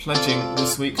Pledging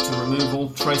this week to remove all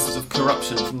traces of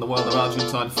corruption from the world of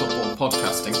Argentine football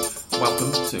podcasting.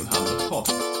 Welcome to Hand of Pod.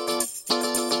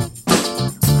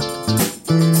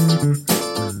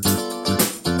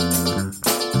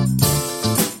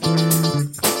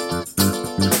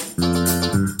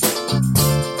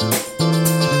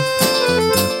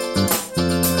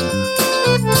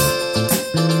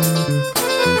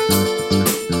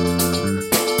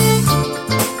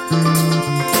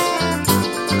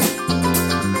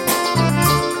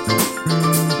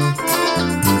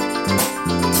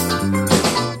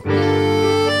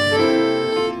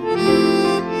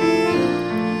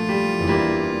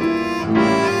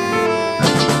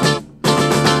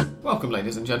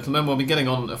 Gentlemen, we'll be getting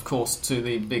on, of course, to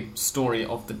the big story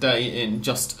of the day in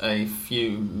just a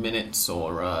few minutes,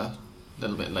 or a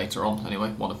little bit later on,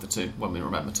 anyway, one of the two, when we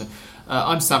remember to.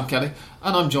 I'm Sam Kelly,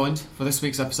 and I'm joined for this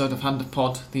week's episode of Hand of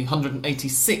Pod, the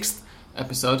 186th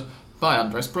episode, by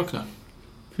Andres Bruckner.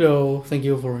 Hello, thank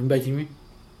you for inviting me.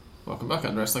 Welcome back,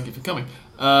 Andres, thank you for coming.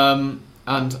 And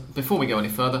before we go any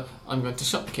further, I'm going to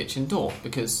shut the kitchen door,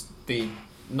 because the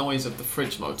noise of the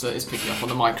fridge motor is picking up on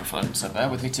the microphone, so bear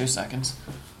with me 2 seconds.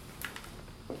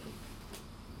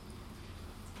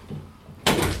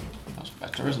 That's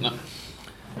better, isn't it?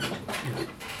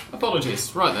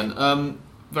 Apologies. Right then,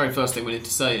 very first thing we need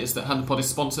to say is that Hand of Pod is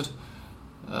sponsored,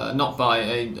 not by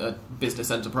a business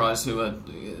enterprise who are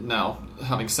now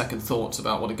having second thoughts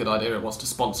about what a good idea it was to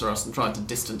sponsor us and trying to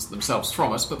distance themselves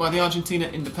from us, but by the Argentina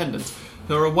Independent,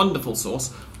 who are a wonderful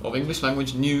source of English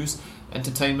language news,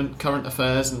 entertainment, current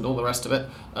affairs and all the rest of it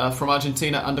from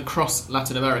Argentina and across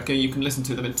Latin America. You can listen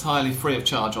to them entirely free of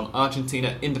charge on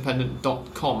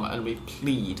argentinaindependent.com, and we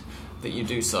plead that you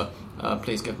do so.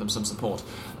 Please give them some support.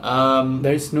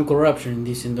 There is no corruption in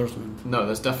this endorsement. No,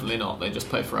 there's definitely not. They just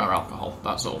pay for our alcohol,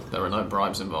 that's all. There are no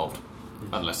bribes involved,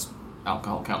 unless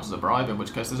alcohol counts as a bribe, in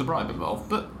which case there's a bribe involved,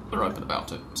 but we're open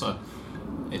about it, so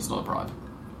it's not a bribe.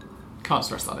 Can't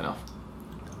stress that enough.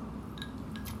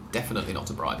 Definitely not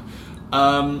a bribe.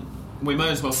 We may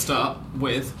as well start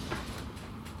with,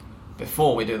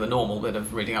 before we do the normal bit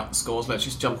of reading out the scores, let's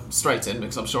just jump straight in,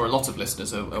 because I'm sure a lot of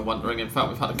listeners are wondering. In fact,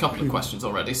 we've had a couple of questions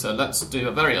already, so let's do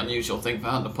a very unusual thing for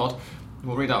Hand of Pod.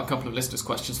 We'll read out a couple of listeners'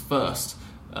 questions first.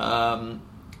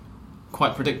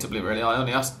 Quite predictably, really. I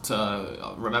only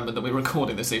remembered that we were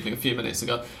recording this evening a few minutes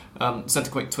ago. Sent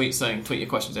a quick tweet saying, tweet your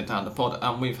questions into Hand of Pod,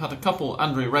 and we've had a couple.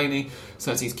 Andrew Rainey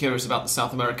says he's curious about the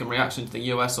South American reaction to the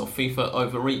US or FIFA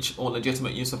overreach or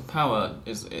legitimate use of power.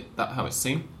 Is that how it's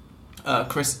seen?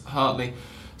 Chris Hartley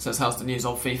says, how's the news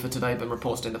on FIFA today been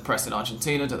reported in the press in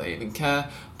Argentina? Do they even care?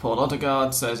 Paul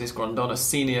Odegaard says, is Grondona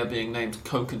Senior being named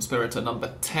co-conspirator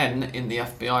number 10 in the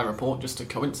FBI report just a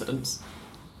coincidence?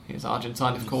 He's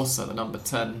Argentine, of course, so the number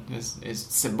 10 is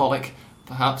symbolic,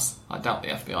 perhaps. I doubt the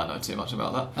FBI know too much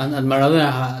about that. And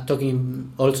Maradona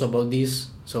talking also about this,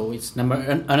 so it's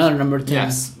another number 10.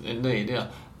 Yes, indeed, yeah.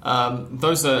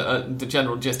 Those are the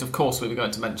general gist. Of course, we were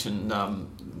going to mention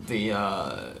the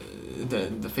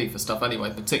FIFA stuff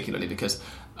anyway, particularly because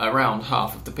around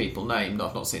half of the people named,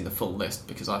 I've not seen the full list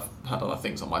because I've had other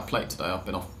things on my plate today. I've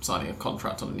been off signing a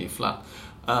contract on a new flat.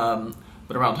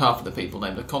 But around half of the people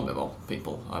named are CONMEBOL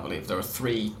people, I believe. There are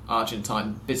 3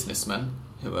 Argentine businessmen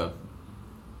who are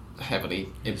heavily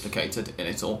implicated in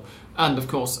it all. And, of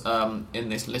course, in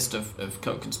this list of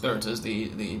co-conspirators,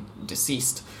 the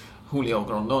deceased Julio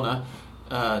Grondona,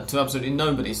 to absolutely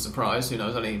nobody's surprise, who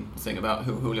knows anything about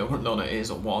who Julio Grondona is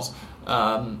or was,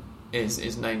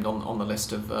 is named on the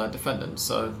list of defendants.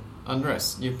 So,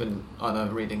 Andres, you've been, I know,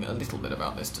 reading a little bit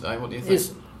about this today. What do you think?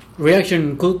 His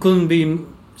reaction couldn't be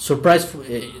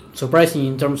surprising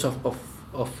in terms of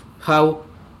how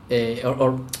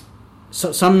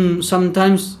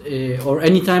sometimes or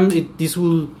anytime this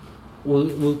will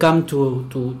come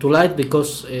to light,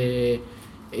 because it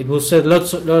was said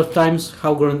lot of times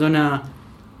how Grondona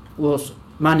was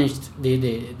managed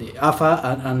the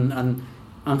AFA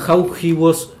and how he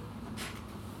was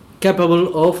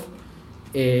capable of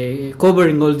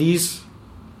covering all this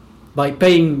by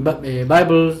paying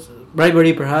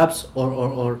bribery perhaps,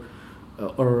 or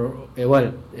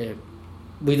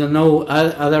we don't know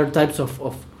other types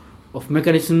of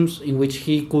mechanisms in which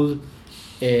he could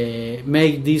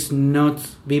make this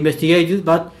not be investigated.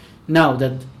 But now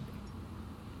that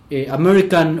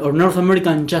American or North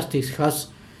American justice has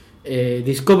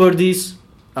discovered this,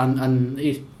 and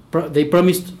they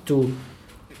promised to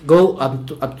go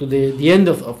up to the end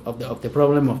of the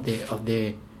problem of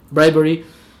the bribery.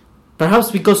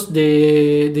 Perhaps because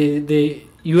the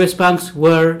U.S. banks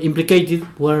were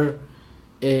involved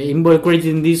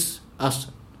in this, as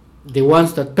the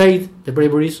ones that paid the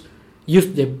briberies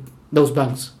used those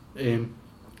banks.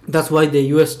 that's why the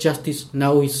U.S. Justice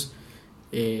now is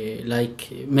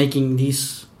making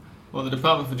this. Well, the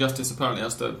Department for Justice apparently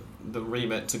has the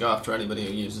remit to go after anybody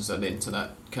who uses an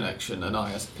internet connection, an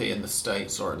ISP in the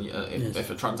States, or if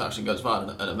a transaction goes via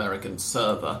an American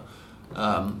server,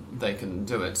 they can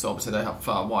do it. So obviously they have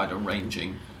far wider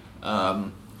ranging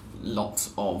lot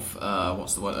of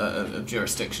of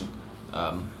jurisdiction,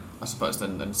 I suppose,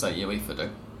 than say UEFA do.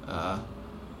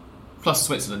 Plus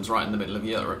Switzerland's right in the middle of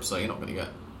Europe, so you're not going to get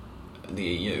the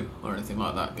EU or anything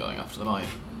like that going after them, are you?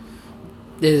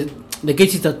 The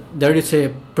case is that there is a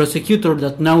prosecutor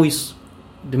that now is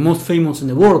the most famous in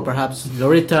the world, perhaps,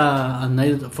 Loretta, and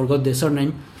I forgot the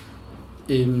surname,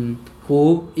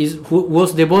 who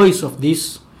was the voice of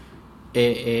this of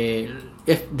the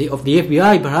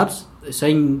FBI, perhaps,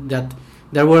 saying that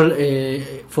there were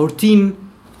 14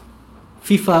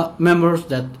 FIFA members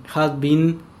that had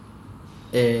been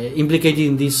implicated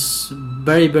in this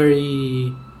very,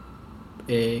 very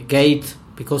gate,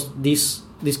 because this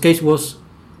case was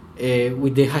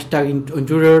with the hashtag on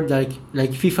Twitter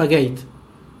like FIFA Gate,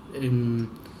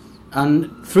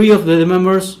 and 3 of the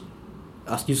members,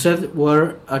 as you said,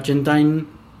 were Argentine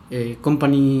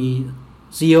company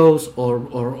CEOs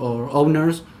or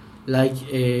owners, like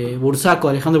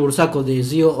Alejandro Bursaco, the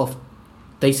CEO of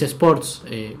Teis Sports,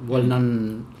 a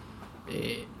well-known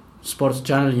sports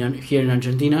channel here in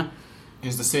Argentina.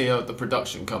 He's the CEO of the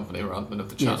production company rather than of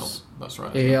the channel. Yes. That's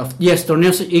right. Yes,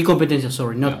 Torneos y Competencias,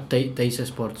 sorry, not Teis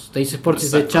Sports. Teis Sports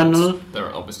is the channel.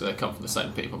 They come from the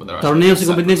same people, but they're Torneos y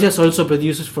Competencias also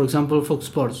produces, for example, Fox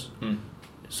Sports.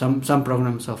 Some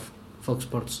programs of Fox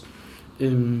Sports.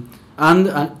 And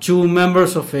 2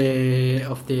 members of a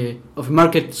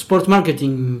sports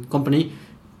marketing company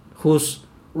whose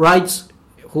rights,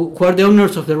 who are the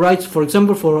owners of the rights, for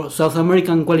example, for South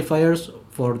American qualifiers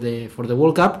for the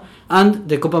World Cup and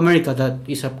the Copa America that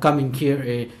is upcoming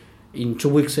here in 2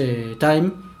 weeks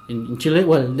time in Chile.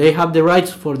 Well, they have the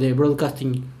rights for the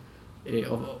broadcasting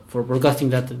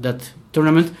that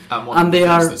tournament, and one of the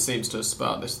things that seems to have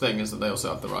sparked this thing is that they also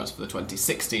have the rights for the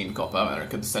 2016 Copa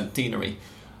America, the centenary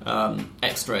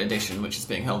extra edition, which is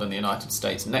being held in the United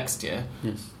States next year.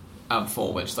 Yes. And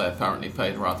for which they apparently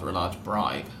paid rather a large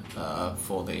bribe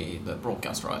for the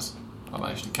broadcast rights. I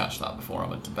managed to catch that before I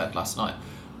went to bed last night.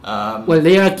 Well,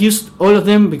 they are accused, all of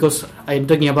them, because I'm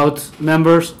talking about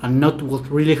members and not what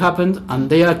really happened, and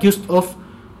they are accused of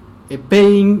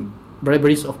paying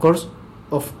briberies, of course,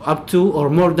 of up to or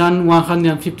more than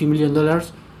 $150 million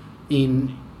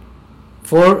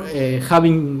for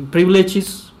having privilege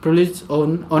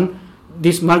on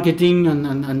this marketing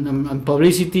and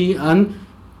publicity, and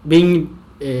being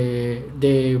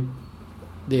the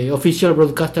official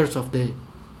broadcasters of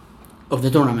the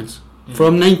tournaments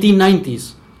from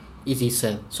 1990s, it is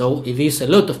said. So it is a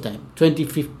lot of time,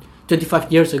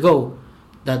 25 years ago,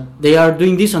 that they are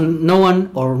doing this, and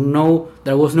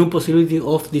there was no possibility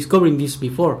of discovering this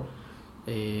before.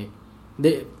 It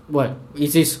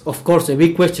is of course a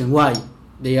big question why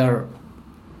they are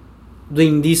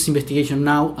doing this investigation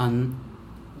now, and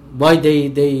why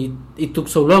it took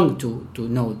so long to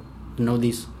know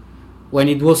this, when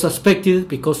it was suspected,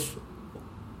 because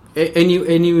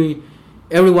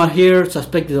everyone here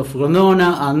suspected of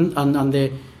Grondona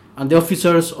and the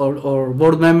officers or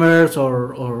board members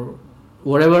or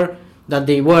whatever, that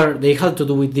they had to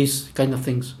do with these kind of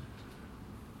things,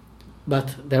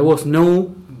 but there was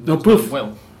no proof.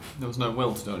 There was no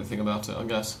will to do anything about it, I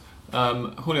guess.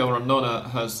 Julio Rondona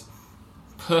has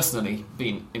personally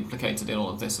been implicated in all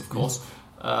of this, of course.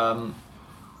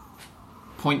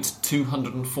 Point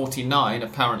 249,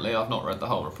 apparently, I've not read the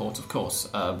whole report, of course,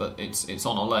 but it's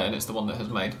on Olé, and it's the one that has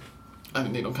made, I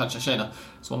think, on Cancha Llena,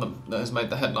 it's one that has made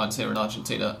the headlines here in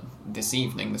Argentina this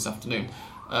afternoon.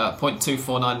 Point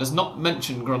 249 does not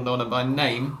mention Grondona by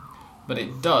name, but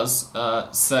it does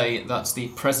say that the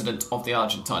president of the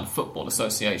Argentine Football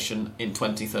Association in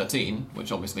 2013,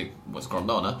 which obviously was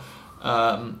Grondona,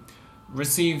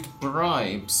 received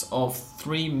bribes of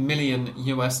 $3 million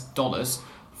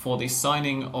for the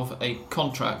signing of a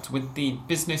contract with the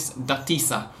business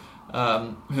Datisa,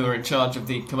 who are in charge of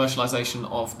the commercialization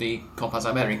of the Copas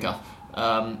America.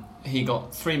 He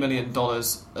got $3 million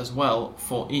as well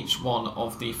for each one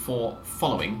of the 4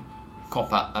 following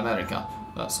Copa America.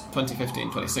 That's 2015,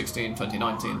 2016,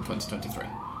 2019, 2023.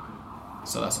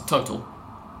 So that's a total.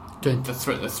 The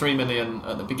 3 million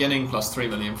at the beginning plus 3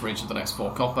 million for each of the next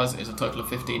 4 Copas is a total of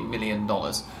 $15 million.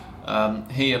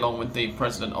 He, along with the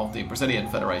president of the Brazilian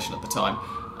Federation at the time,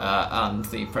 and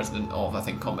the president of, I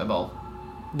think, CONMEBOL,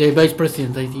 The vice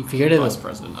president, I think, Figueiredo. Vice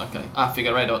president, okay.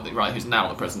 Figueiredo, right, who's now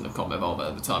the president of CONMEBOL, but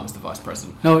at the time was the vice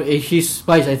president. No, he's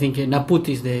vice, I think. Naput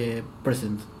is the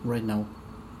president right now.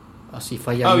 As if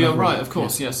I am. Oh, you're right, of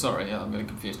course. Yeah, sorry, yeah, I'm getting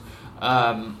confused.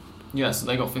 So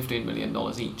they got $15 million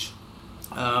each,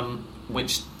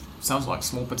 which sounds like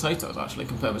small potatoes, actually,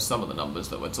 compared with some of the numbers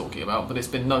that we're talking about. But it's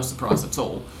been no surprise at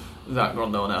all that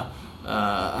Grondona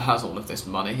has all of this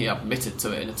money. He admitted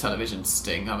to it in a television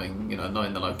sting, having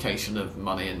knowing the location of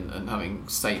money and having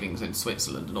savings in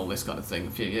Switzerland and all this kind of thing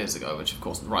a few years ago, which of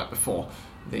course right before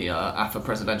the AFA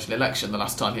presidential election, the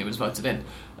last time he was voted in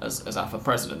as AFA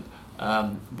president,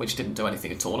 which didn't do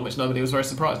anything at all and which nobody was very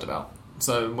surprised about.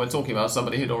 So we're talking about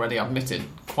somebody who'd already admitted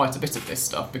quite a bit of this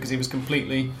stuff because he was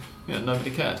completely, nobody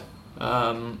cared.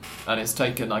 And it's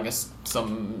taken, I guess,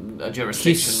 a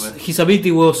jurisdiction his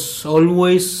ability was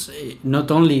always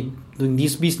not only doing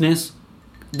this business,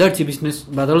 dirty business,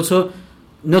 but also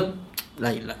not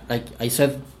like I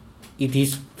said, it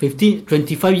is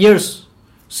 25 years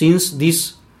since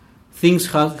these things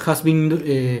has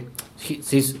been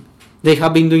since they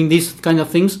have been doing these kind of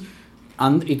things,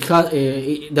 and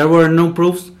there were no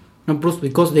proofs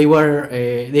because they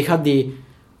had the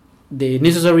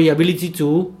necessary ability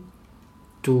to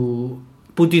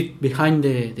put it behind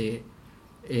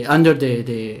under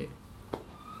the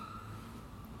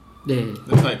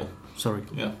table. Sorry.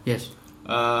 Yeah. Yes.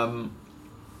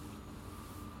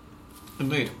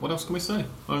 Indeed. What else can we say?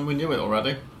 I mean, we knew it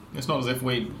already. It's not as if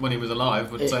we, when he was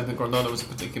alive, would say that Grondona was a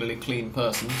particularly clean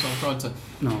person. So I'm trying to,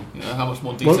 how much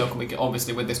more detail can we get?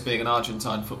 Obviously, with this being an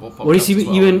Argentine football podcast, or is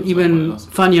even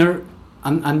funnier,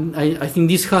 and I think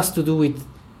this has to do with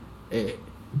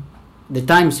the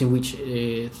times in which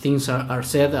things are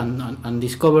said and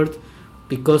discovered,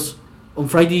 because on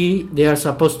Friday there are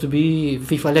supposed to be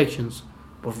FIFA elections,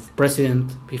 for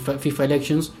president FIFA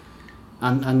elections,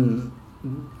 and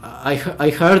I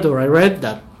heard or I read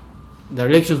that the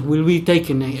elections will be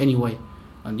taken anyway,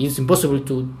 and it's impossible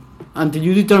to until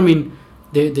you determine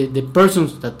the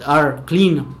persons that are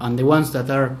clean and the ones that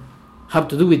have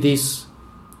to do with these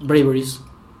braveries.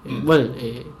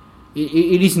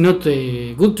 It is not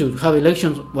good to have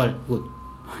elections. Well, good.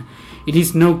 It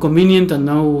is no convenient, and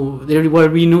there will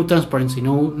be no transparency.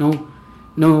 No.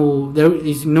 There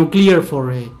is no clear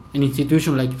for an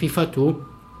institution like FIFA to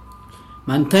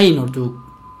maintain or to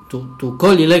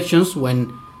call elections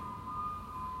when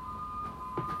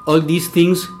all these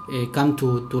things come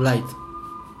to light.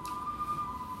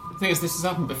 The thing is, this has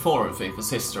happened before in FIFA's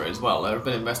history as well. There have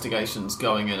been investigations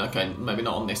going in, okay, maybe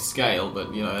not on this scale,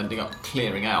 but ending up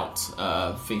clearing out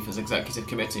FIFA's executive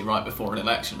committee right before an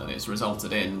election, and it's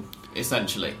resulted in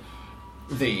essentially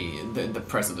the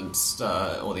president's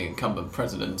or the incumbent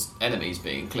president's enemies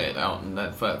being cleared out, and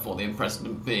therefore the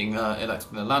president being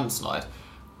elected in a landslide.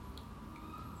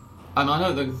 And I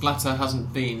know that Blatter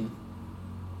hasn't been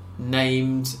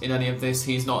named in any of this.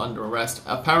 He's not under arrest.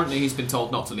 Apparently, he's been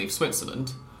told not to leave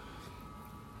Switzerland.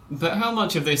 But how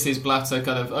much of this is Blatter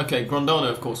kind of... Okay, Grondona,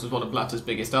 of course, was one of Blatter's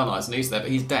biggest allies, and he's there, but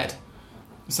he's dead.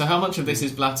 So how much of this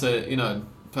is Blatter,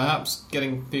 perhaps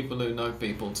getting people who know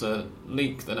people to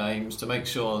leak the names, to make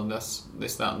sure this,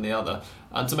 that, and the other,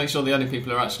 and to make sure the only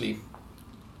people who are actually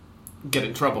get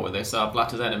in trouble with this are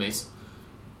Blatter's enemies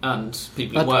and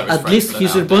people who were his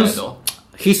friends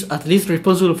he's at least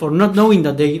responsible for not knowing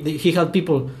that he had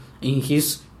people in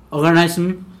his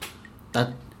organism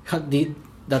that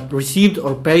received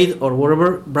or paid or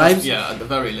whatever bribes. Yeah, at the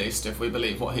very least, if we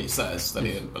believe what he says, then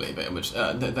he didn't believe it.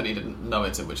 Then he didn't know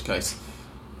it. In which case,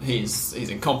 he's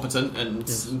incompetent, and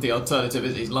the alternative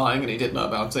is he's lying, and he did know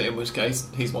about it. In which case,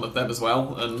 he's one of them as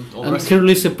well, and all the rest. He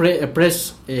released a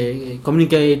press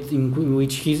communicate in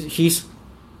which he's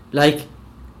like.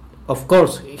 Of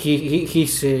course,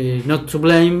 he's not to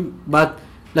blame, but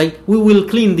like we will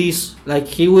clean this. Like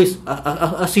he was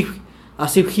as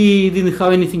if he didn't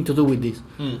have anything to do with this,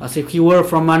 as if he were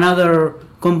from another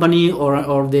company or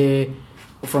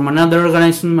from another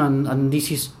organism, and this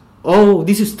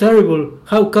is terrible.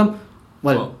 How come?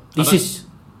 Well this is.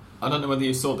 I don't know whether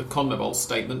you saw the CONMEBOL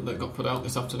statement that got put out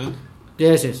this afternoon.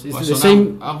 Yes, it's the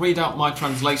same. I'll read out my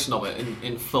translation of it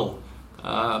in full.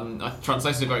 I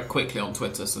translated it very quickly on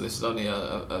Twitter, so this is only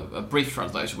a brief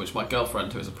translation, which my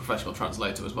girlfriend, who is a professional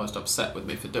translator, was most upset with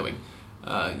me for doing.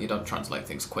 You don't translate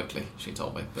things quickly, she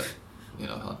told me, but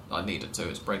I needed to.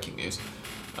 It's breaking news.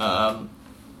 And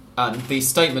the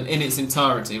statement in its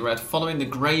entirety read, following the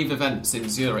grave events in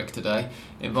Zurich today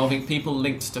involving people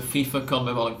linked to FIFA,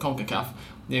 CONMEBOL and CONCACAF,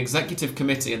 the Executive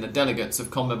Committee and the delegates of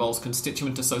CONMEBOL's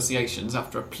constituent associations,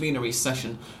 after a plenary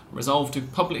session, resolved to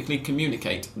publicly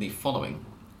communicate the following.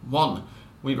 1.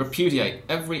 We repudiate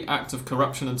every act of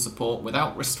corruption and support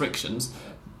without restrictions.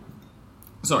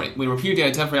 We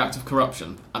repudiate every act of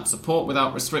corruption and support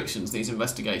without restrictions these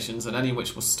investigations and any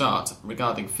which will start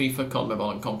regarding FIFA,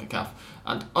 CONMEBOL and CONCACAF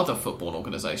and other football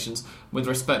organisations with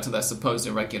respect to their supposed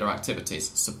irregular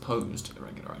activities,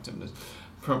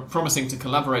 promising to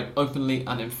collaborate openly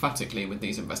and emphatically with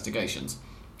these investigations.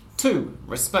 2.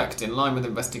 Respect, in line with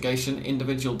investigation,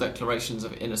 individual declarations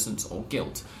of innocence or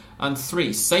guilt. And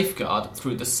 3. Safeguard,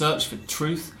 through the search for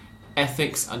truth,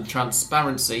 ethics and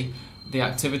transparency, the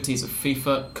activities of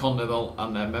FIFA, CONMEBOL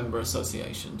and their member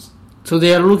associations. So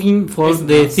they are looking for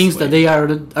the things that they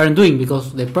aren't doing,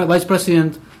 because the vice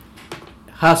president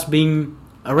has been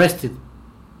arrested.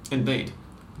 Indeed.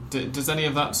 Does any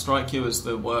of that strike you as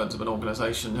the words of an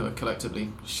organisation who are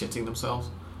collectively shitting themselves?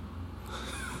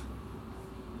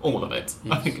 All of it,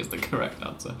 yes. I think is the correct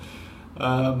answer.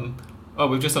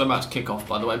 We've just had a match kick-off,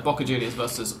 by the way. Boca Juniors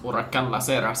versus Huracán Las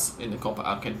Heras in the Copa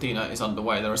Argentina is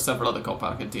underway. There are several other Copa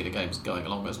Argentina games going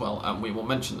along as well, and we will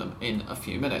mention them in a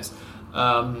few minutes.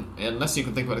 Unless you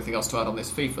can think of anything else to add on this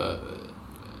FIFA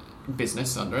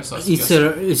business, Andres.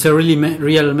 It's a really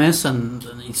real mess, and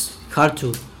it's hard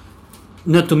to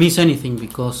not to miss anything,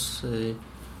 because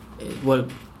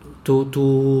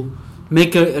to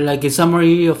make a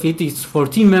summary of it, it's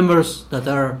 14 members that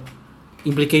are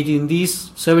implicated in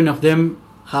this. 7 of them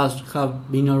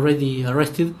have been already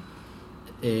arrested,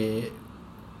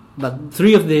 but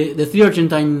 3 of the 3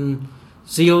 Argentine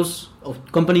CEOs of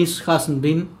companies hasn't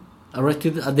been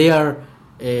arrested. They are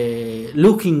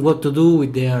looking what to do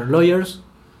with their lawyers,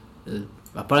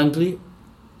 apparently,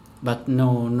 but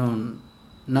no,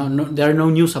 there are no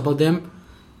news about them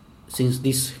since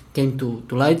this came to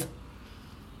light.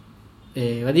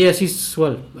 But yes, it's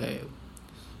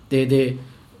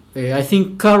I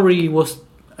think Curry was.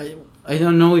 I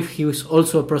don't know if he was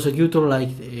also a prosecutor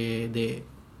like the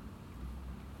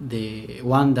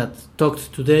one that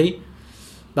talked today,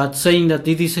 but saying that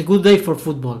it is a good day for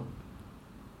football.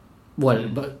 Well,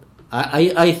 but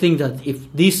I think that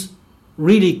if this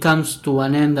really comes to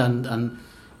an end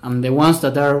and the ones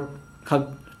that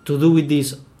have to do with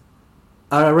this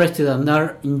are arrested and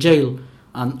are in jail,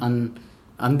 and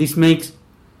this makes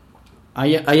I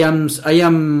am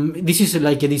this is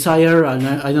like a desire, and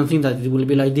I don't think that it will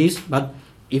be like this, but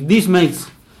if this makes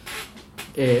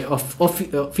of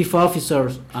FIFA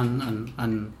officers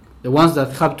and the ones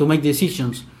that have to make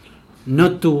decisions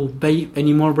not to pay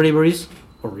any more braveries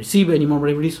or receive any more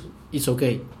braveries, it's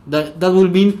okay.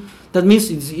 That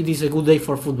means it is a good day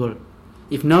for football.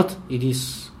 If not, it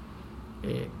is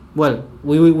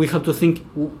we have to think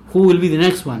who will be the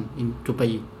next one to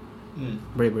pay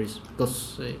braveries,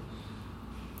 because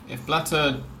if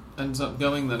Blatter ends up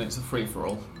going, then it's a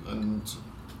free-for-all and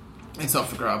it's up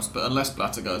for grabs, but unless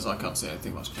Blatter goes, I can't see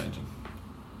anything much changing.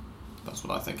 That's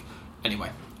what I think. Anyway,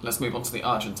 let's move on to the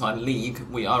Argentine League.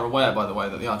 We are aware, by the way,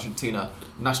 that the Argentina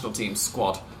national team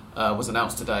squad was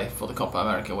announced today for the Copa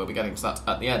America. We'll be getting to that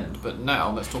at the end, but now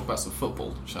let's talk about some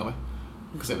football, shall we?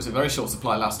 Because it was in very short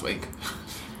supply last week.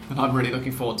 And I'm really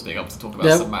looking forward to being able to talk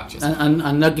about some matches.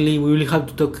 And luckily, we will have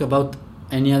to talk about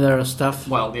any other stuff.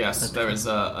 Well, yes, there is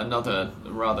another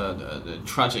rather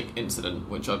tragic incident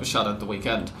which overshadowed the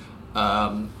weekend,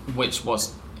 which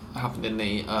happened in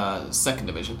the second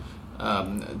division.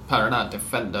 Paraná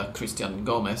defender Christian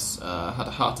Gomez had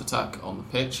a heart attack on the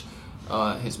pitch.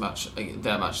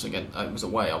 Their match again, it was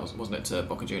away, wasn't it, to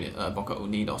Boca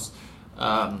Unidos,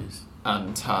 yes.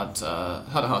 And had a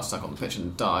heart attack on the pitch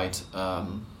and died.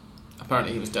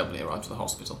 Apparently, he was dead when he arrived at the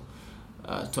hospital.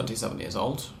 27 years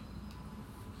old.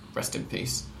 Rest in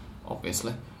peace,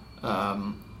 obviously.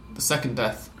 The second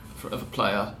death of a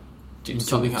player due to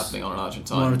something happening on an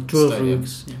Argentine stadium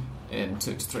in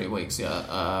 2 to 3 weeks.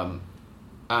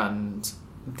 And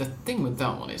the thing with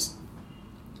that one is,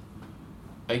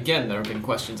 again, there have been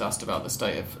questions asked about the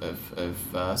state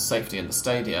of safety in the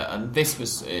stadia, and this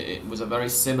was a very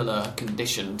similar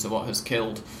condition to what has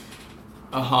killed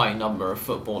a high number of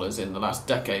footballers in the last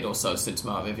decade or so since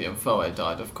Vivian Foé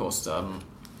died, of course,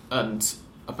 and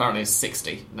apparently is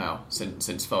 60 now since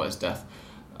Foé's death.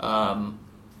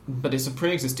 But it's a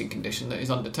pre-existing condition that is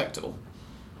undetectable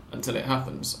until it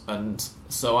happens. And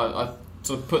so I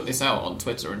sort of put this out on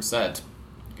Twitter and said,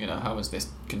 how is this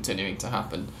continuing to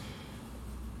happen?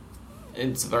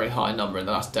 It's a very high number in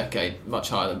the last decade, much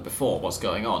higher than before. What's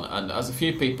going on? And as a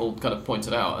few people kind of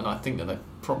pointed out, and I think that they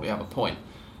probably have a point,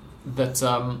 that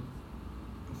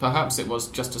perhaps it was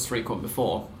just as frequent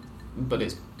before, but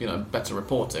it's better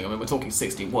reporting. I mean, we're talking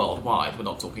 60 worldwide. We're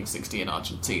not talking 60 in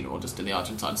Argentina or just in the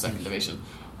Argentine second division.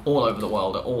 all over the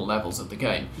world at all levels of the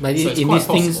game. But so it's in quite these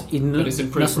things, possible that it's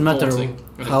improved doesn't matter reporting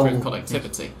and how improved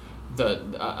connectivity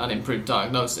and improved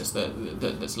diagnosis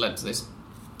that's led to this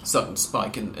sudden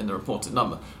spike in the reported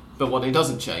number. But what it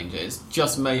doesn't change is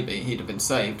just maybe he'd have been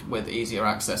saved with easier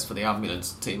access for the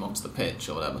ambulance team onto the pitch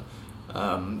or whatever,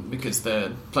 because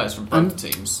the players from both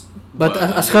teams. But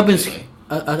as happens,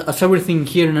 as everything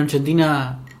here in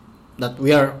Argentina, that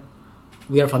we are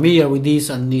familiar with this,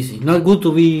 and this is not good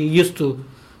to be used to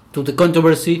the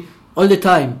controversy all the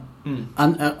time,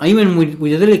 and even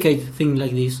with a delicate thing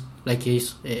like this, like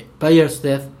his player's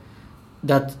death,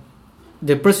 that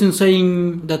the person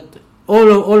saying that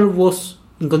all was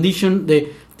in condition.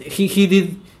 He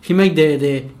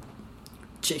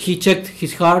checked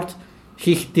his heart.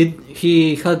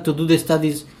 He had to do the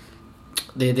studies,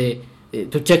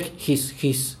 to check his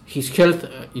health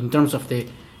in terms of the.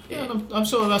 Yeah, I'm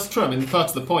sure that's true. I mean, part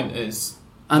of the point is.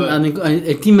 And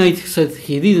a teammate said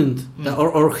he didn't,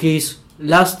 or his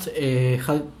last. I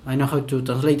know how to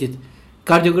translate it.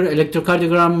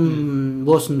 Electrocardiogram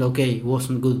wasn't okay,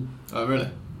 wasn't good. Oh, really?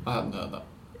 I hadn't heard that.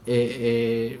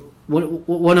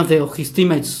 One of his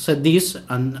teammates said this,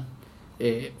 and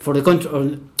for the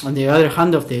control, on the other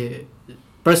hand, of the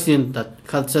president that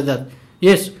had said that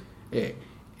yes,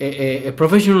 a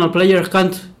professional player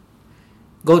can't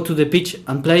go to the pitch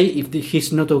and play if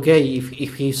he's not okay,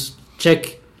 if his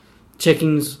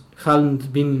checkings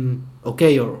haven't been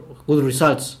okay or good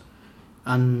results.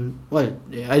 And well,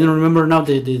 I don't remember now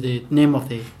the name of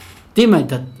the teammate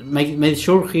that made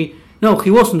sure he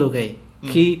wasn't okay.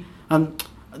 He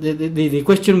the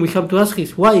question we have to ask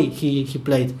is why he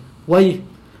played. Why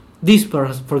this,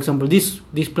 for example, this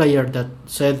player that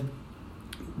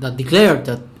declared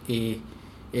that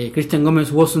Christian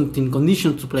Gomez wasn't in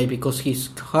condition to play because his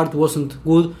heart wasn't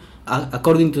good,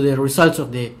 according to the results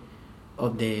of the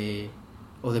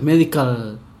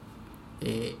medical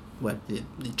the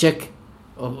check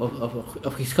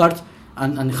of his heart,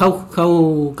 and how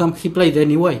come he played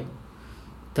anyway?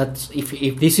 That's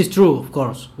if this is true, of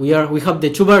course. We have the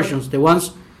two versions. The one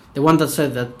that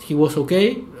said that he was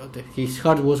okay, his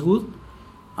heart was good,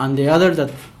 and the other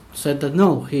that said that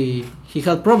no, he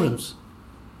had problems.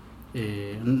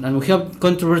 And we have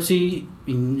controversy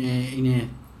in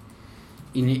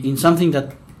something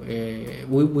that we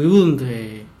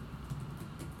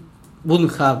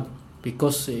wouldn't have,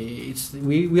 because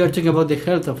we are talking about the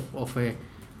health of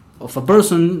a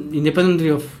person, independently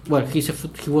of he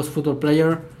was a football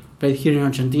player, played here in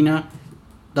Argentina.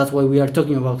 That's why we are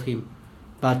talking about him.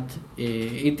 But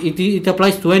it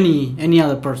applies to any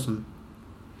other person,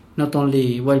 not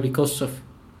only because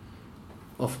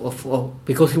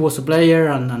because he was a player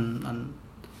and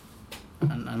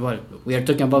we are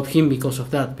talking about him because of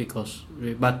that.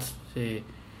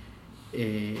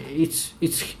 It's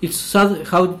sad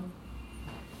how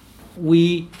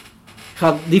we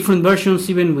have different versions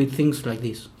even with things like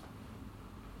this.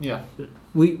 Yeah.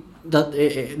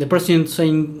 The president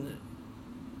saying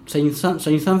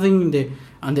something,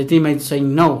 and the teammates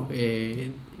saying no,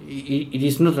 it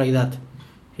is not like that.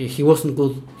 He wasn't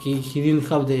good. He didn't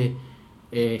have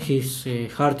his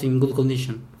heart in good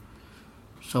condition.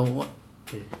 So,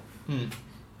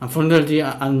 unfortunately,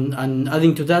 and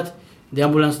adding to that, the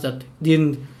ambulance that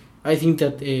didn't have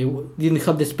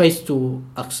the space to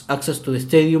access to the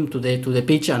stadium, to the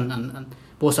pitch, and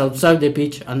was outside the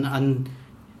pitch, and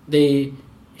it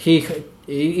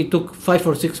took 5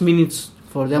 or 6 minutes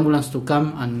for the ambulance to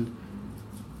come and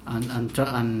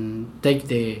take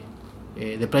the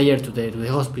player to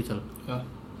the hospital. Yeah.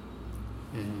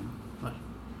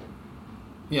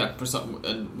 Yeah,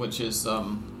 which is, as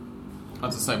I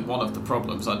say, one of the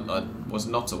problems. I was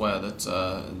not aware that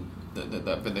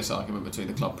there had been this argument between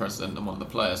the club president and one of the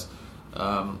players.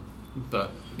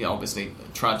 But, yeah, obviously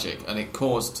tragic. And it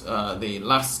caused the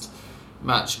last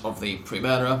match of the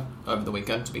Primera over the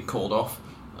weekend to be called off,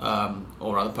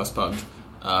 or rather postponed,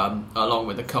 along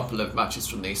with a couple of matches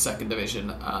from the second division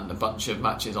and a bunch of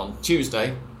matches on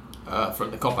Tuesday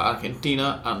from the Copa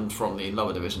Argentina and from the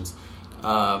lower divisions.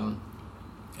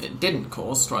 It didn't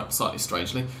cause, slightly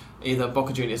strangely, either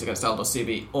Boca Juniors against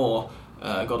Aldosivi or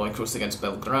Godoy Cruz against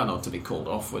Belgrano to be called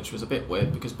off, which was a bit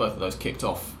weird because both of those kicked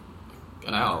off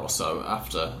an hour or so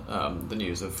after the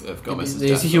news of Gomez's death. The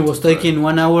decision was taken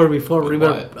 1 hour before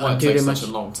River. Why it takes such a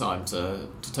long time to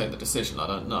take the decision, I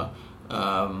don't know.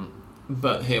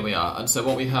 But here we are. And so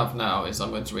what we have now is I'm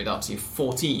going to read out to you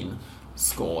 14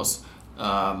 scores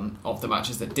of the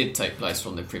matches that did take place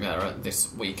from the Primera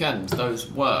this weekend. Those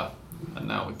were, and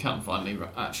now we can finally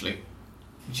actually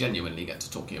genuinely get to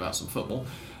talking about some football.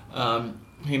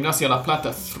 Gimnasia La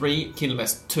Plata 3,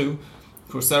 Quilmes 2,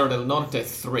 Crucero del Norte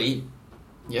 3,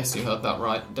 Yes, you heard that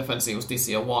right. Defensa y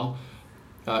Justicia 1.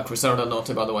 Crucero del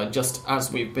Norte, by the way, just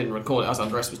as we've been recording, as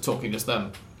Andres was talking just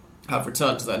then, have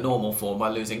returned to their normal form by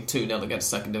losing 2-0 against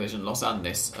second division Los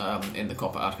Andes in the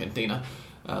Copa Argentina.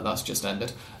 That's just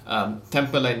ended.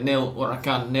 Temperley 0,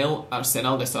 Huracán 0,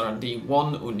 Arsenal de Sarandí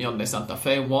 1, Unión de Santa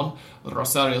Fe 1,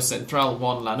 Rosario Central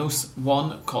 1, Lanús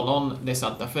 1, Colón de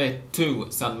Santa Fe 2,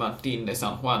 San Martín de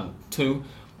San Juan 2.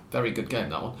 Very good game,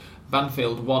 that one.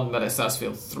 Banfield 1, Vélez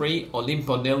Sarsfield 3,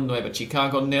 Olimpo 0, Nueva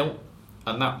Chicago 0.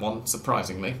 And that one,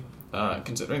 surprisingly,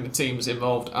 considering the teams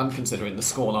involved and considering the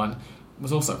scoreline,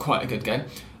 was also quite a good game.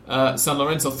 San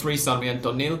Lorenzo 3,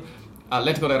 Sarmiento 0,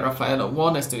 Atlético de Rafaela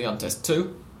 1, Estudiantes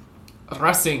 2,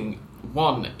 Racing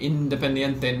 1,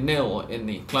 Independiente 0 in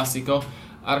the Clásico,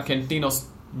 Argentinos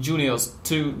Juniors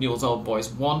 2, Newell's Old Boys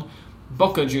 1,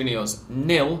 Boca Juniors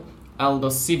 0,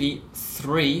 Aldosivi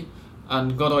 3,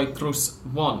 and Godoy Cruz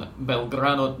 1,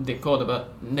 Belgrano de Córdoba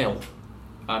 0.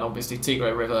 And obviously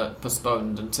Tigre River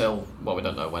postponed until, well, we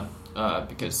don't know when,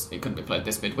 because it couldn't be played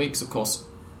this midweek. So, of course,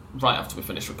 right after we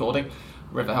finish recording,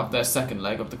 River have their second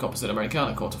leg of the Copa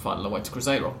Sudamericana quarter-final away to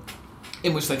Cruzeiro,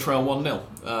 in which they trail 1-0.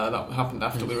 That happened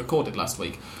after we recorded last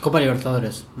week. Copa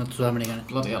Libertadores, not Sudamericana.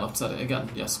 Bloody hell, I've said it again.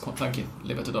 Yes, thank you,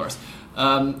 Libertadores.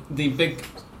 The big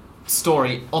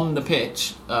story on the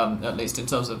pitch, at least in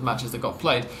terms of matches that got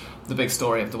played, the big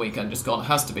story of the weekend just gone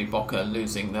has to be Boca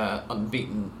losing their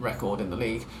unbeaten record in the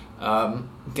league,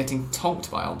 getting tonked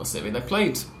by Aldosivi. They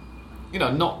played,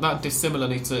 not that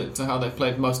dissimilarly to how they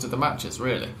played most of the matches,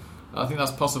 really. I think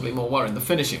that's possibly more worrying. The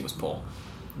finishing was poor.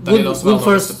 Danilo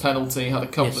Osvaldo missed a penalty, had a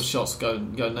couple of shots go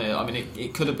near. I mean,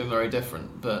 it could have been very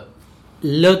different, but...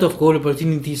 lot of goal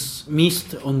opportunities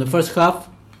missed on the first half,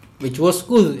 which was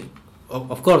good.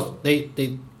 Of course,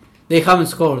 they haven't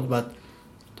scored, but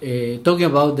talking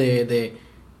about the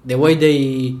way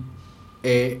they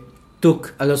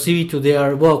took Aldosivi to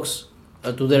their box,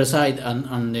 to their side,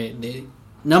 and the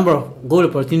number of goal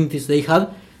opportunities they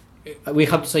had, we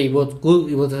have to say it was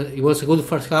good. It was a good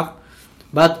first half,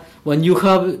 but when you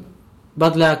have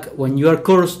bad luck, when you are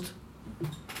cursed,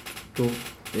 to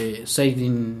say it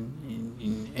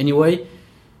in any way,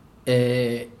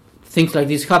 things like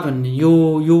this happen.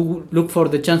 You look for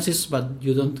the chances, but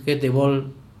you don't get the ball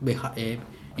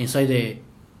inside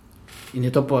in the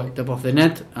top of the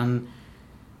net, and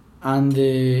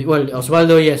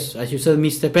Osvaldo, yes, as you said,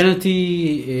 missed a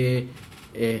penalty,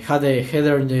 had a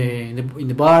header in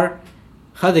the bar,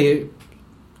 had a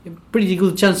pretty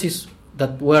good chances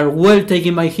that were well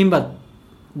taken by him, but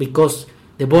because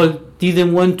the ball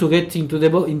didn't want to get into the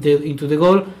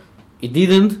goal, it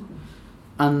didn't,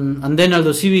 and then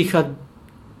Aldosivi had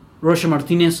Roger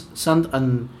Martinez, Sant,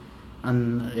 and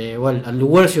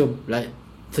Luguercio, like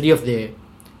three of the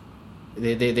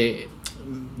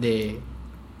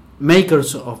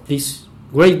makers of this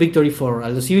great victory for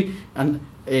Aldosivi, and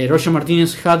Roger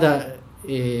Martinez had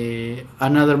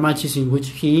another matches in which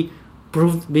he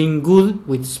proved being good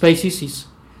with spaces.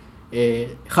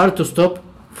 Is hard to stop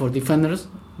for defenders,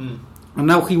 and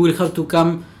now he will have to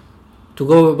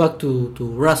go back to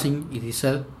Racing, it is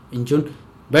said, in June.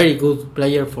 Very good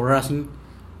player for Racing,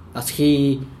 as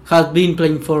he has been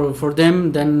playing for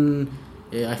them. Then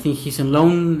I think he's on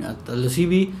loan at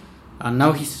Aldosivi, and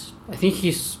now I think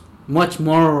he's much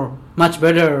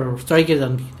better striker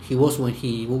than he was when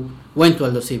he went to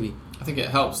Aldosivi. I think it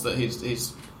helps that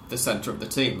he's the centre of the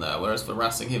team there, whereas for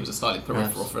Racing he was a slightly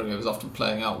peripheral figure. He was often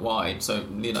playing out wide, so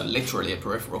literally a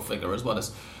peripheral figure as well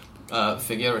as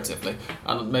figuratively,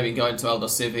 and maybe going to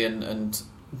Aldosivi and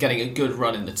getting a good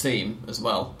run in the team as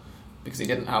well, because he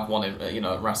didn't have one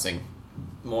at Racing,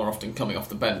 more often coming off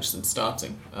the bench than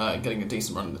starting. Getting a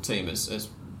decent run in the team is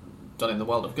done in the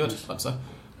world of good, I'd say.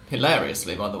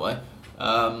 Hilariously, by the way,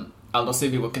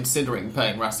 Aldosivi were considering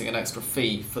paying Racing an extra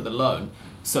fee for the loan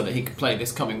so that he could play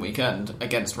this coming weekend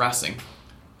against Racing,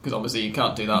 because obviously you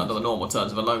can't do that under the normal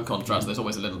terms of a loan contract. So there's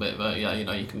always a little bit of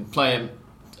you can play him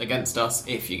against us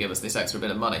if you give us this extra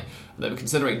bit of money. They were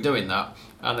considering doing that,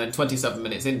 and then 27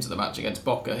 minutes into the match against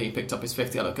Boca, he picked up his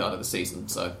 5th yellow card of the season.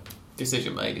 So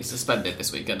decision made. He's suspended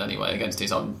this weekend anyway against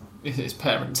his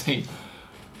parent team.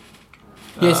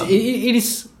 Yes, it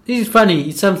is funny.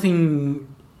 It's something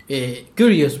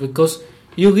curious, because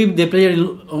you give the player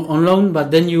on loan,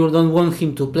 but then you don't want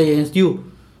him to play against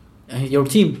you, your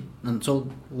team. And so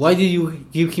why did you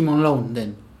give him on loan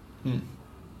then?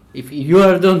 If you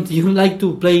like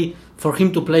to play for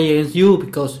him to play against you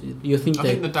because you think I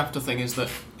think the dafter thing is that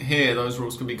here those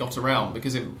rules can be got around,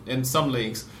 because in some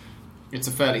leagues it's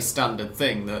a fairly standard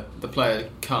thing that the player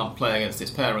can't play against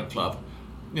his parent club,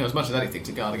 as much as anything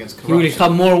to guard against corruption. He will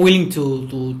have more willing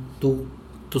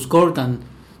to score than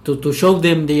to show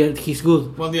them he's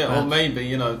good. Well, yeah, perhaps. or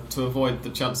maybe, to avoid the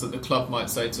chance that the club might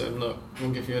say to him, look,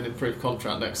 we'll give you an improved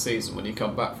contract next season when you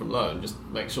come back from loan, just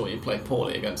make sure you play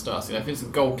poorly against us. If it's a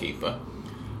goalkeeper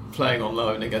playing on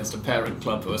loan against a parent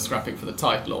club who are scrapping for the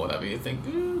title or whatever, you think,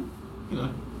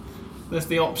 there's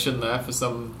the option there for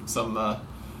some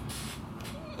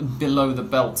below the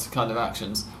belt kind of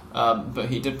actions. But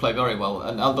he did play very well,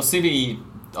 and Aldosivi,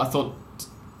 I thought,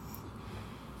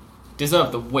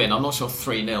 deserved the win. I'm not sure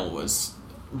 3-0 was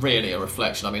really a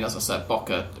reflection. I mean, as I said,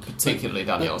 Boca, particularly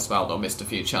Daniel Osvaldo, missed a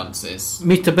few chances.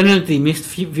 Missed a penalty, missed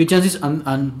few chances,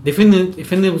 and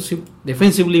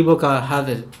defensively Boca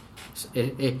had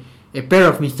a pair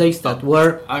of mistakes that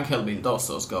were... Angel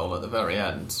Vildoso's goal at the very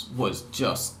end was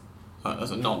just, as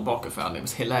a non-Boca fan, it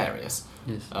was hilarious.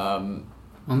 Yes.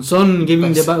 Monzon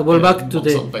giving the ball back to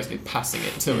Monzon basically passing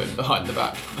it to him behind the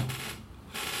back.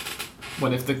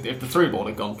 When if the through ball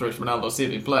had gone through from an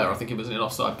Aldosivi player, I think he was in an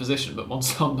offside position, but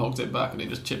Monzon knocked it back and he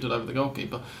just chipped it over the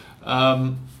goalkeeper.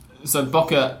 So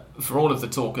Boca, for all of the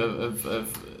talk of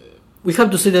we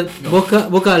have to say that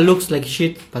Boca looks like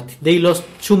shit, but they lost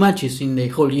 2 matches in the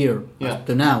whole year up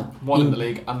to now. One in the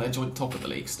league, and they're joint top of the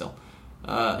league still.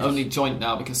 Yes. Only joint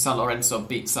now because San Lorenzo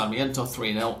beat Sarmiento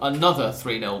 3-0. Another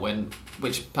 3-0 win,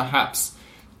 which perhaps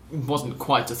wasn't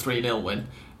quite a 3-0 win,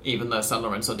 even though San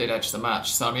Lorenzo did edge the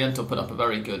match. Sarmiento put up a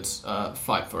very good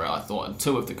fight for it, I thought, and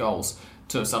two of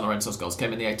San Lorenzo's goals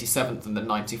came in the 87th and the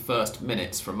 91st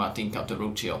minutes from Martin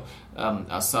Cauteruccio,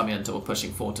 as Sarmiento were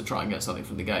pushing forward to try and get something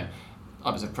from the game. I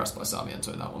was impressed by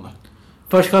Sarmiento in that one, though.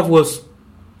 First half was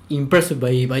impressive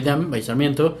by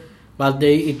Sarmiento, but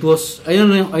it was, I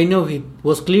know it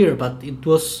was clear, but it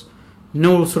was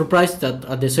no surprise that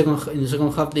in the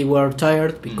second half they were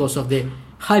tired because of the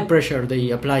high pressure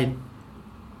they applied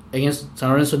against San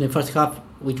Lorenzo in the first half,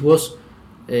 which was,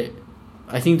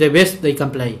 I think, the best they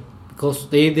can play, because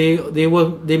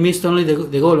they missed only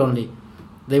the goal only.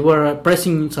 They were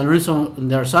pressing San Lorenzo on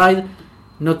their side,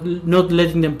 not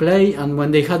letting them play, and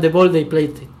when they had the ball, they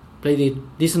played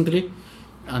it decently,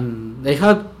 and they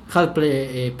had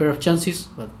a pair of chances,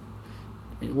 but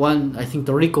one, I think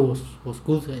Torrico was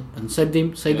good and saved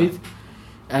it,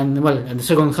 and in the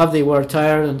second half they were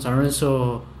tired, and San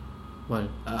Lorenzo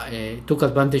took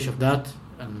advantage of that,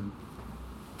 and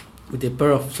with a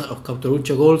pair of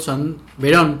Cauteruccio goals and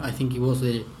Verón, I think it was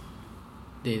the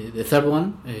third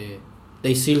one.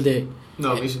 They sealed the.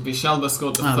 No, Villalba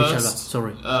scored the first.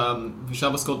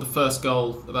 Villalba scored the first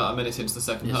goal about a minute into the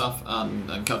second half, and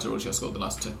Cauteruccio scored the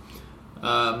last two.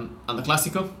 And the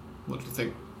Clásico, what do you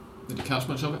think? Did you catch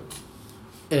much of it?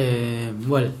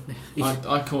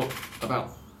 I caught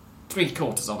about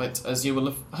 3/4 of it, as you will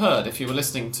have heard if you were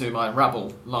listening to my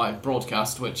Rabble live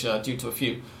broadcast, which, due to a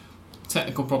few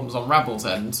technical problems on Rabble's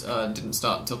end, didn't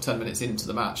start until 10 minutes into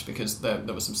the match because there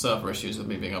were some server issues with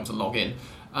me being able to log in.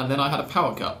 And then I had a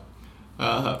power cut,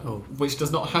 which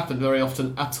does not happen very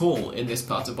often at all in this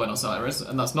part of Buenos Aires,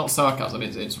 and that's not sarcasm.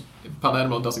 It's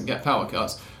Palermo doesn't get power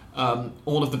cuts.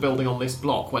 All of the building on this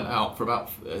block went out for about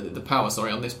the power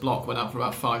on this block went out for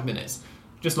about 5 minutes,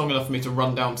 just long enough for me to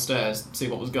run downstairs, see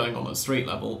what was going on at street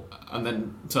level, and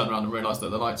then turn around and realise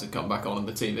that the lights had come back on and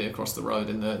the TV across the road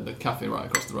in the cafe right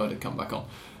across the road had come back on.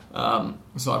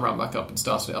 So I ran back up and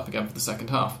started it up again for the second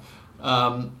half.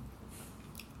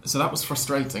 So that was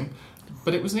frustrating,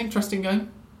 but it was an interesting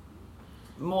game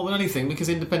more than anything because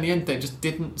Independiente just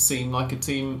didn't seem like a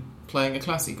team playing a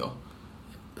Clásico.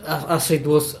 As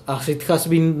it has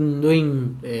been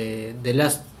doing the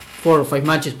last 4 or 5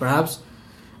 matches perhaps,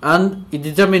 and it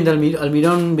determined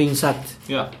Almirón being sacked.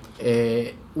 Yeah.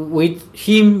 With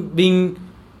him being,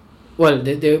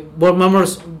 the board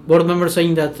members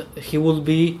saying that he will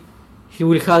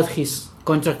have his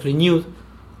contract renewed,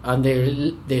 and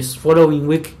this following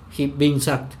week he being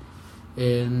sacked.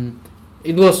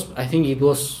 I think it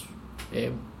was.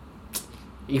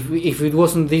 If it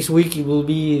wasn't this week, it will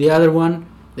be the other one,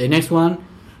 the next one.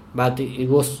 But it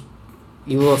was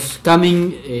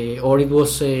coming, or it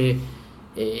was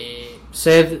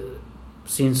said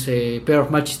since a pair of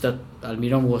matches that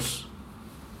Almirón was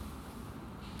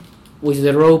with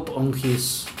the rope on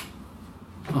his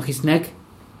neck,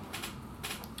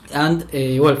 and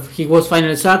he was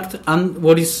finally sacked. And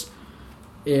what is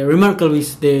remarkable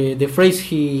is the phrase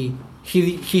he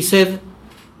said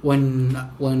when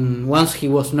once he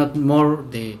was not more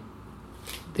the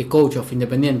coach of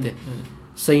Independiente,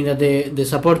 saying that the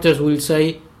supporters will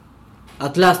say,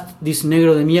 "At last, this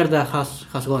negro de mierda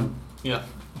has gone." Yeah.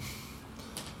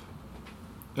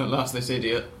 At last, this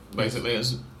idiot basically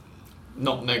is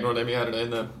not negro de mierda in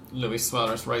the Luis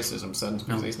Suarez racism sense,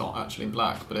 because he's not actually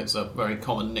black, but it's a very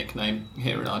common nickname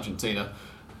here in Argentina.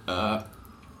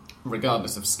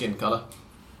 regardless of skin colour.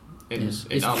 Yes.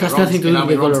 It has nothing to do with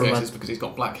the colour, case, it's because he's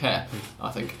got black hair,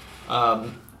 I think.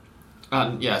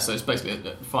 And yeah, so it's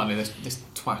basically finally this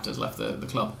twat has left the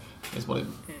club, is what it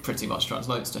pretty much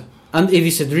translates to. And it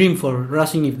is a dream for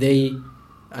Racing if they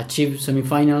achieve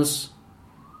semi-finals,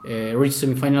 reach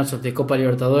semi-finals of the Copa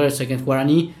Libertadores against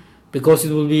Guarani, because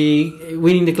it will be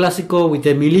winning the Clásico with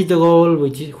the Milito goal,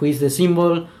 who is the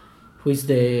symbol, who is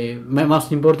the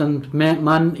most important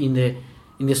man in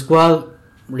the squad,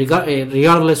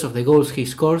 regardless of the goals he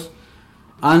scores.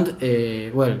 And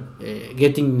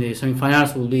getting the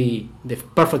semi-finals will be the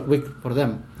perfect week for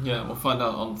them. Yeah, we'll find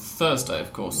out on Thursday,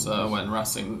 of course, when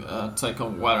Racing take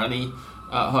on Guarani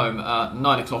at home at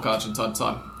 9 o'clock Argentine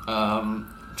time.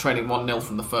 Trailing 1-0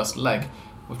 from the first leg.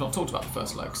 We've not talked about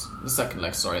the second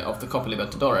leg, of the Copa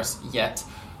Libertadores yet.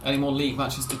 Any more league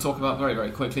matches to talk about very, very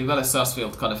quickly? Vélez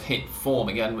Sarsfield kind of hit form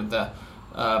again with their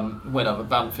win over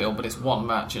Banfield, but it's one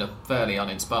match in a fairly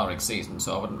uninspiring season,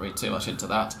 so I wouldn't read too much into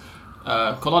that.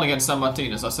 Colón against San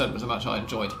Martín, as I said, was a match I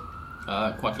enjoyed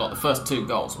quite a lot. The first 2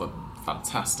 goals were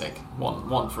fantastic.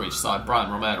 One for each side. Brian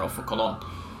Romero for Colón.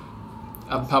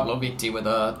 And Pablo Vitti with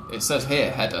it says here,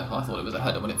 header. I thought it was a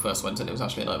header when it first went in. It was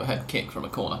actually an overhead kick from a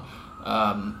corner.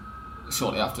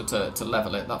 Shortly after to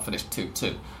level it, that finished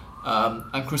 2-2.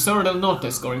 And Crucero del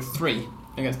Norte scoring 3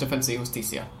 against Defensa y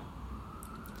Justicia.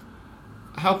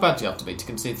 How bad do you have to be to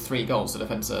concede 3 goals to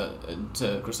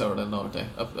Crucero del Norte?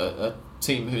 A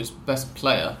team whose best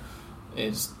player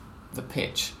is the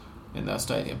pitch in their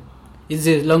stadium. It's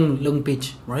a long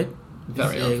pitch, right?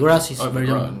 Very grass is overgrown,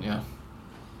 very long. Yeah.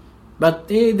 But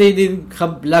they didn't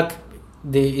have luck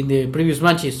in the previous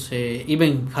matches,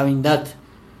 even having that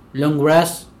long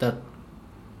grass that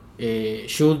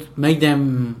should make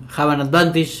them have an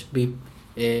advantage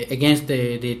against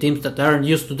the teams that aren't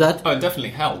used to that. Oh, it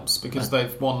definitely helps because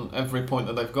they've won every point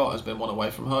that they've got has been won away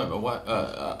from home. Away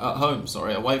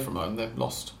from home they've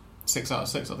lost 6 out of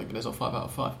 6, I think it is, or 5 out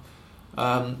of 5.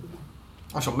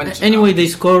 I shall mention. Anyway, they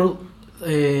scored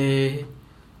 6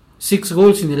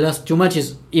 goals in the last 2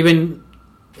 matches, even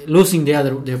losing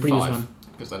the previous 5, one.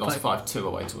 Because they lost 5-2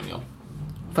 away to Union.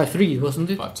 5-3,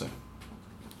 wasn't it? 5-2.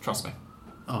 Trust me.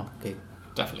 Oh, okay.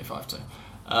 Definitely 5-2.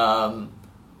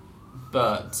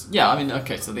 But yeah, I mean,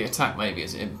 okay, so the attack maybe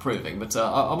is improving, but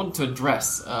I wanted to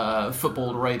address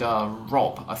Football Radar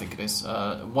Rob, I think it is,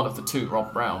 one of the 2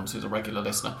 Rob Browns, who's a regular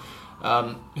listener,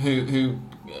 who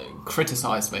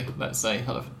criticised me, let's say,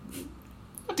 had a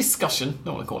discussion,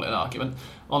 don't want to call it an argument,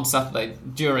 on Saturday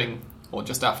during or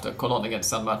just after Colón against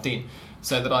San Martín,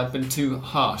 said that I'd been too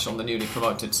harsh on the newly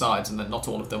promoted sides and that not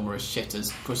all of them were as shit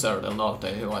as Crucero del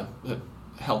Norte, who I had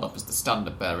held up as the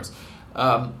standard bearers.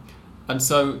 And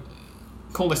so,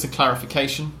 call this a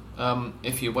clarification,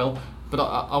 if you will, but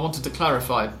I wanted to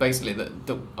clarify basically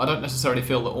that I don't necessarily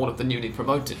feel that all of the newly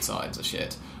promoted sides are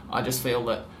shit. I just feel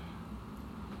that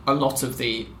a lot of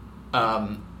the,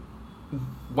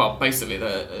 basically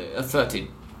a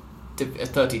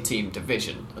 30-team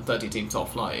division, a 30-team top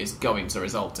flight is going to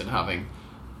result in having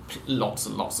lots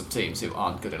and lots of teams who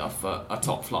aren't good enough for a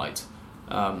top flight,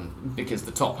 because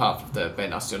the top half of the B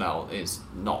Nacional is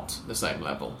not the same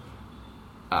level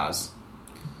as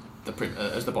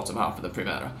the bottom half of the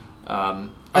Primera.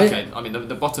 I mean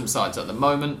the bottom sides at the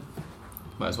moment.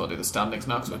 Might as well do the standings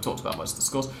now because we've talked about most of the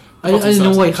scores. I don't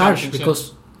know why harsh,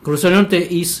 because Crucero del Norte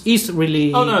is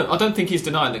really. Oh no, I don't think he's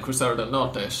denying that Crucero del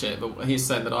Norte is shit, but he's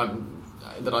saying that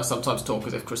I sometimes talk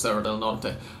as if Crucero del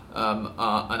Norte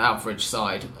are an average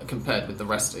side compared with the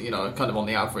rest, kind of on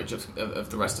the average of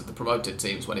the rest of the promoted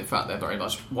teams, when in fact they're very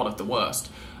much one of the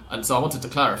worst. And so I wanted to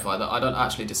clarify that I don't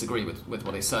actually disagree with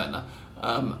what he's saying there.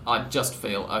 I just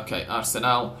feel, okay,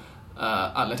 Arsenal,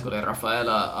 Atlético de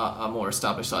Rafaela are more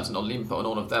established sides than Olimpo, and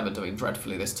all of them are doing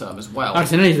dreadfully this term as well.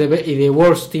 Arsenal is the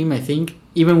worst team, I think,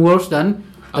 even worse than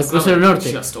Crucero del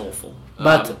Norte. Just awful.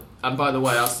 But and by the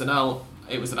way, Arsenal,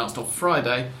 it was announced on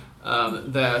Friday,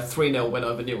 their 3-0 win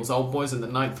over Newell's Old Boys in the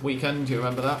 9th weekend, do you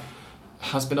remember that?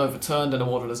 Has been overturned and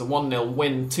awarded as a 1-0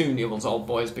 win to Newell's Old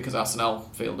Boys because Arsenal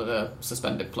fielded a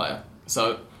suspended player.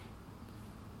 So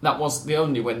that was the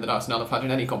only win that Arsenal have had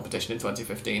in any competition in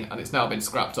 2015, and it's now been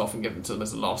scrapped off and given to them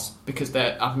as a loss because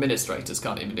their administrators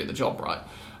can't even do the job right.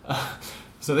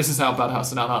 So this is how bad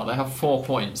Arsenal are. They have 4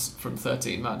 points from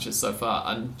 13 matches so far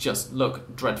and just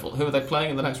look dreadful. Who are they playing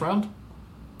in the next round?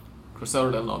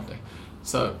 Crucero del Norte.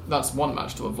 So that's one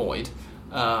match to avoid,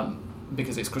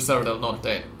 because it's Crucero del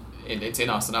Norte. It's in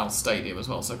Arsenal's stadium as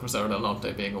well, so Crucero del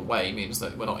Norte being away means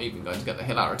that we're not even going to get the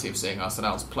hilarity of seeing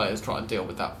Arsenal's players try and deal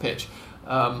with that pitch.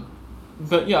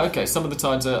 But yeah, okay, some of the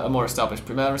sides are more established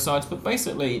Primera sides, but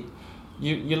basically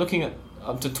you're looking at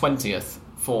up to 20th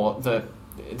for the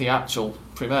the actual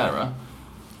Primera,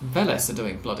 Vélez are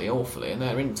doing bloody awfully, and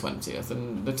they're in 20th,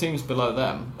 and the teams below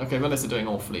them, okay, Vélez are doing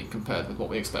awfully compared with what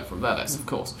we expect from Vélez, of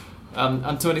course.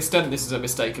 And to an extent, this is a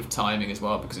mistake of timing as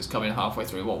well, because it's coming halfway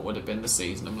through what would have been the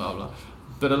season and blah, blah.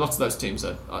 But a lot of those teams,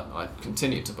 I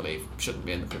continue to believe, shouldn't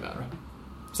be in the Primera.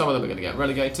 Some of them are going to get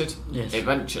relegated,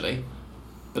 eventually,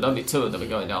 but only 2 of them are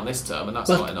going down this term, and that's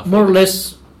not enough. More or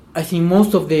less, I think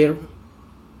most of the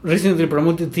recently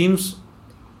promoted teams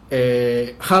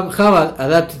have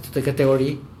adapted to the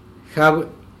category, have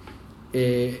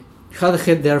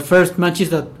had their first matches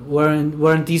that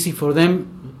weren't easy for them,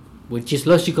 which is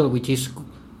logical, which is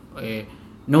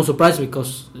no surprise,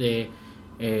 because they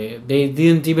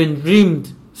didn't even dream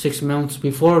 6 months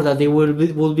before that they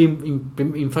will be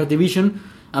in first division,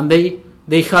 and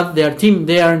they had their team.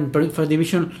 They are in first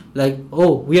division, like,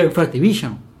 oh, we are in first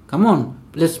division. Come on,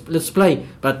 let's play.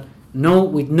 But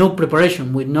with no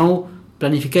preparation, with no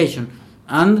planification,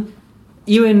 and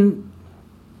even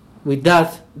with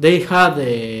that, they have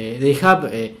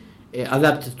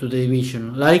adapted to the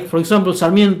division. Like, for example,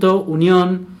 Sarmiento,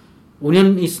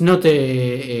 Unión is not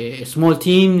a small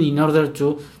team in order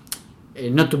to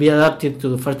not to be adapted to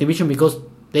the first division, because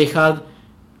they had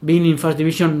been in first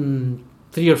division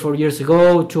 3 or 4 years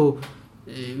ago,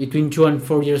 between 2 and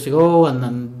 4 years ago,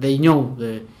 and they know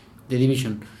the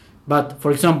division. But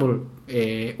for example,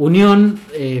 Unión,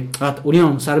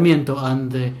 Sarmiento,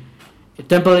 and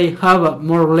Temple have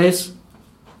more or less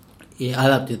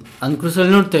adapted, and Cruz del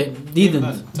Norte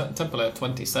didn't. Temple are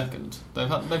 22nd.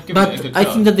 They've given but it a good I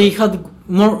go. think that they had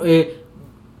more.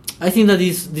 I think that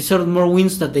is deserved more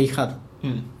wins that they had.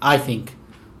 I think.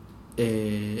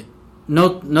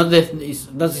 Not that is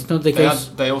not the case.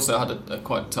 They also had a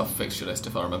quite tough fixture list,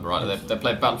 if I remember right. They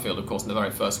played Banfield, of course, in the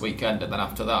very first weekend, and then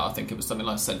after that, I think it was something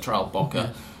like Central,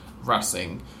 Boca,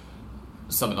 Racing,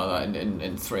 something like that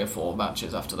in 3 or 4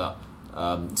 matches after that.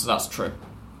 So that's true.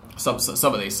 Some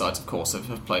of these sides, of course,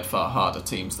 have played far harder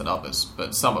teams than others,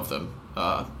 but some of them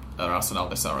are Arsenal,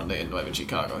 Sarandí, and Nueva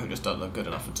Chicago, who just don't look good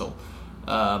enough at all.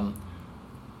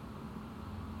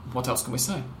 What else can we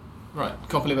say? Right,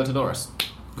 Copa Libertadores.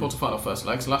 Quarter-final first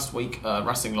legs. Last week,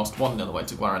 Racing lost 1-0 away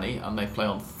to Guarani, and they play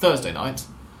on Thursday night.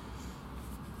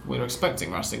 We were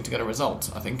expecting Racing to get a result,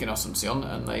 I think, in Asunción,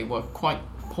 and they were quite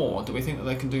poor. Do we think that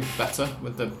they can do better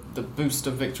with the boost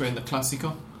of victory in the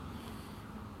Clásico?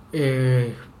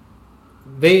 I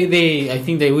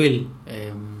think they will.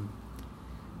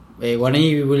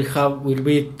 Guarani will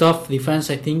be tough defense.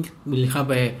 I think will have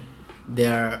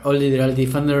their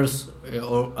defenders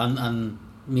and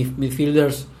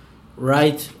midfielders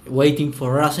right, waiting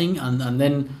for Racing, and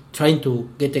then trying to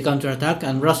get the counter attack.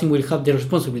 And Racing will have the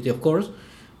responsibility, of course,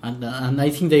 and I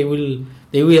think they will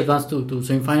advance to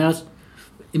semifinals,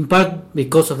 in part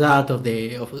because of that, of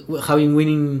having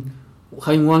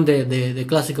won the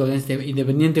Clásico against the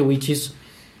Independiente, which is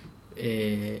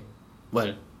it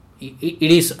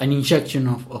is an injection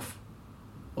of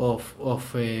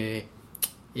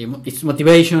its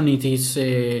motivation. It is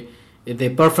the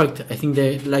perfect, I think,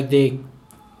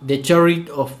 the cherry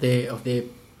of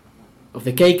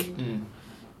the cake.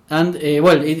 And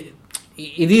it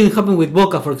didn't happen with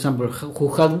Boca, for example, who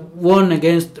had won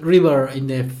against River in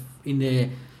the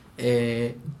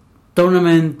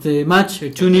tournament match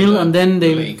 2-0, and then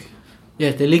the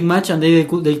league match, and they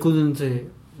couldn't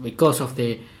because of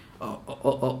the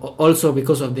also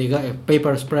because of the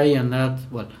paper spray and that.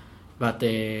 But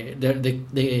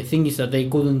the thing is that they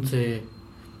couldn't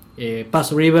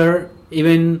pass River,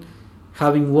 even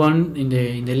having won in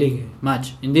the league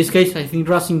match. In this case, I think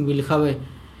Racing will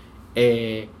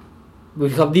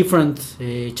have different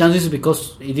chances,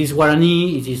 because it is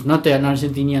Guarani. It is not an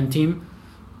Argentinian team,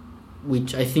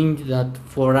 which I think that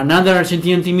for another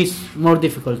Argentinian team is more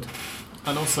difficult.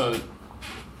 And also,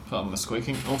 pardon the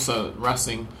squeaking, also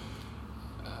Racing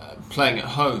playing at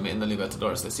home in the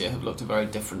Libertadores this year have looked a very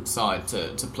different side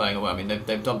to playing away. I mean,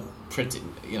 they've done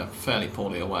fairly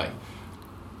poorly away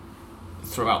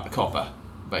throughout the Copa,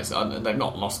 basically. They've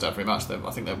not lost every match.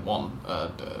 I think they've won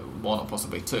one or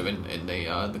possibly 2 in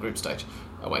the group stage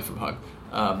away from home.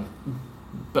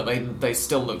 But they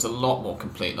still looked a lot more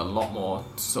complete and a lot more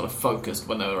sort of focused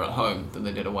when they were at home than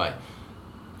they did away.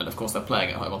 And of course, they're playing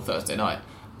at home on Thursday night.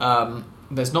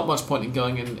 There's not much point in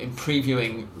going in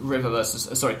previewing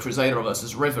Cruzeiro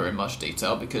versus River in much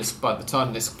detail, because by the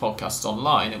time this podcast is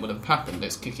online, it would have happened.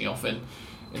 It's kicking off in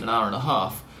an hour and a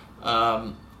half.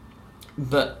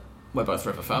 But we're both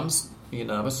River fans. Are you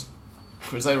nervous?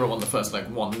 Cruzeiro won the first leg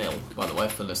 1-0, by the way,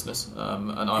 for listeners.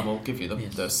 And I will give you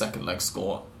the second leg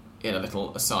score in a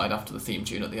little aside after the theme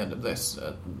tune at the end of this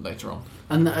later on.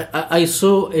 And I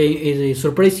saw a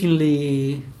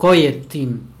surprisingly quiet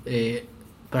team,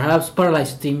 perhaps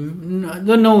paralyzed team. I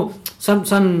don't know.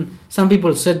 Some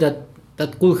people said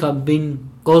that could have been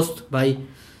caused by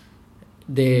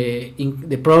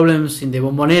the problems in the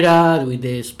Bombonera with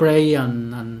the spray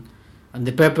and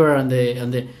the pepper and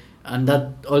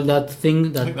that all that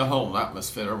thing. I think the whole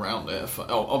atmosphere around it.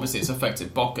 Obviously, it's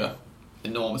affected Boca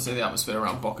enormously. The atmosphere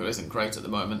around Boca isn't great at the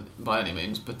moment by any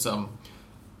means, but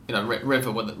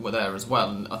River were there as well,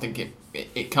 and I think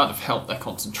it kind of helped their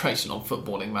concentration on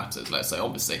footballing matters. Let's say,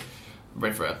 obviously,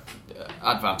 River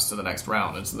advanced to the next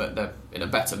round, and so they're in a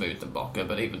better mood than Boca.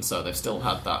 But even so, they've still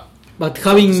had that. But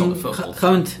haven't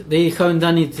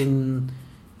done it in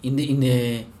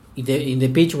the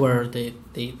pitch where they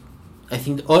I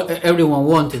think everyone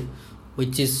wanted,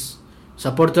 which is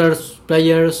supporters,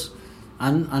 players,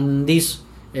 and this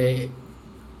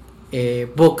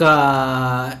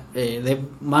Boca, the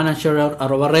manager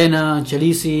Arrobarrena,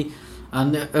 Angelisi,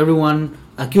 and everyone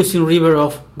accusing River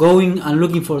of going and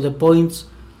looking for the points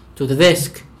to the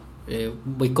desk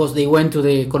because they went to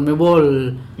the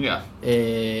Conmebol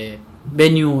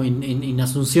venue in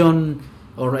Asunción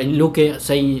or in Luque,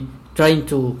 trying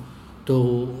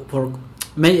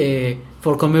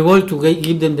for Conmebol to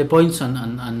give them the points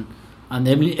and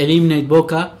eliminate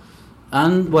Boca,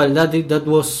 and well, that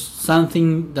was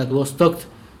something that was talked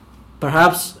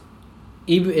perhaps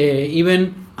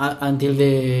even until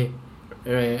the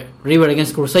River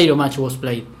against Cruzeiro match was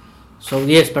played. So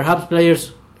yes, perhaps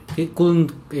players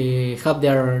couldn't have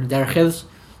their heads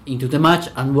into the match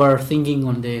and were thinking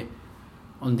on the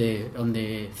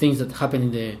things that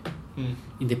happened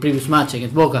in the previous match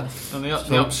against Boca. And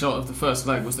the upshot of the first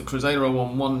leg was that Cruzeiro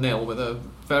won 1-0 with a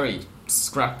very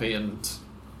scrappy and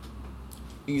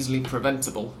easily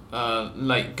preventable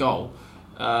late goal,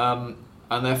 and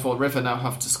therefore River now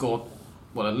have to score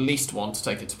at least one to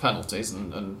take it to penalties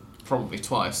and probably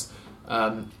twice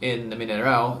in the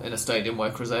Mineirão, in a stadium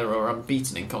where Cruzeiro are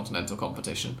unbeaten in continental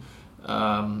competition,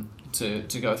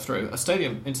 to go through. A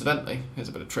stadium, incidentally, here's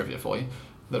a bit of trivia for you,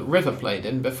 that River played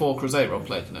in before Cruzeiro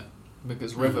played in it,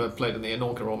 because River played in the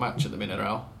inaugural match at the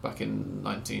Mineirão back in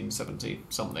 1970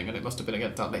 something, and it must have been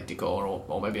against Atletico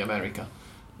or maybe America.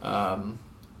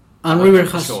 And River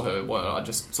has. Sure who it were. I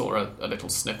just saw a little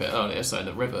snippet earlier saying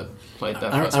that River played their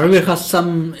first. River has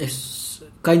some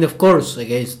kind of course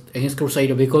against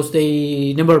Cruzeiro because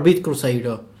they never beat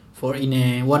Cruzeiro in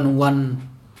a 1-1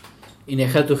 in a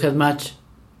head-to-head match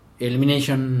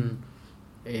elimination.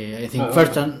 I think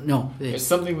first and no. It's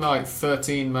something like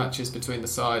 13 matches between the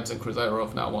sides, and Cruzeiro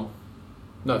have now won.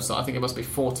 No, so I think it must be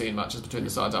 14 matches between the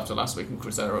sides after last week, and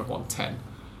Cruzeiro have won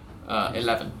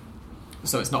 11.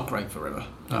 So it's not great for River.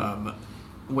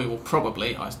 We will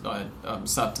probably, I'm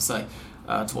sad to say,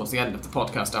 towards the end of the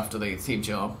podcast after the theme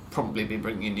jar, probably be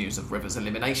bringing you news of River's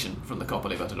elimination from the Copa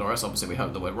Libertadores. Obviously, we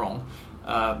hope that we're wrong,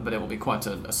 but it will be quite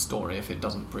a story if it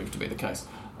doesn't prove to be the case.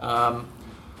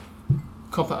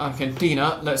 Copa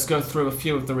Argentina, let's go through a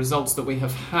few of the results that we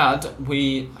have had.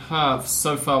 We have,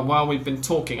 so far, while we've been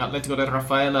talking, Atlético de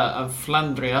Rafaela and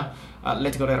Flandria.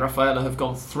 Atlético de Rafaela have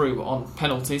gone through on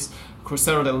penalties.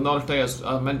 Crucero del Norte, as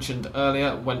I mentioned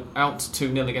earlier, went out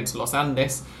 2-0 against Los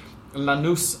Andes.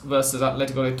 Lanús versus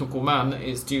Atlético de Tucumán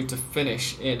is due to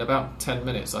finish in about 10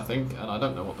 minutes, I think, and I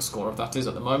don't know what the score of that is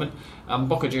at the moment. And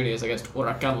Boca Juniors against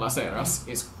Huracán Las Heras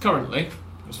is currently,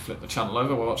 just flip the channel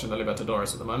over, we're watching the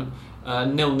Libertadores at the moment,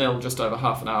 0-0 just over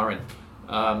half an hour in.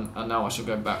 And now I shall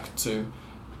go back to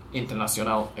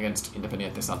Internacional against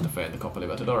Independiente Santa Fe in the Copa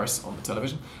Libertadores on the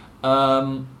television.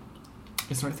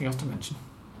 Is there anything else to mention?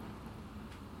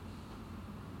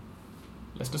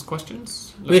 Listeners'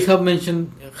 questions? We have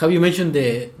mentioned. Have you mentioned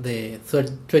the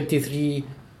 23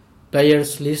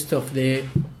 players list of the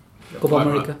Copa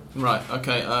America? Right.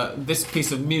 Okay. This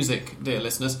piece of music, dear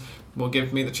listeners, will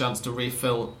give me the chance to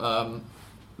refill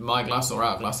my glass or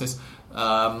our glasses.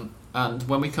 And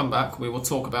when we come back, we will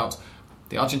talk about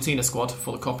the Argentina squad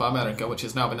for the Copa America, which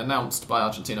has now been announced by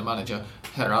Argentina manager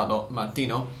Gerardo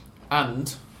Martino,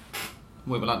 and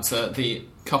we will answer the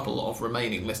couple of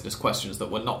remaining listeners' questions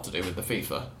that were not to do with the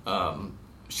FIFA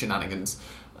shenanigans.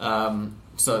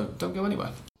 So don't go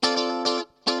anywhere.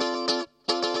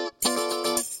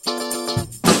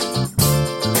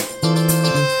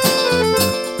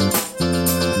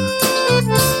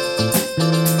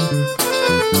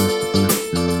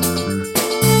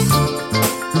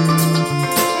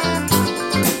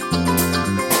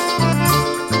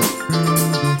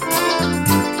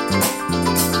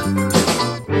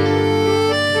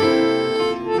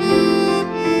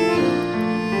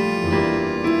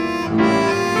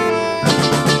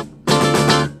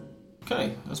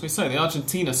 as we say, the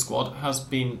Argentina squad has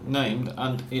been named,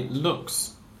 and it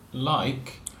looks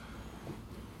like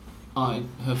I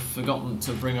have forgotten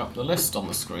to bring up the list on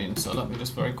the screen, so let me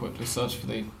just very quickly search for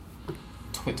the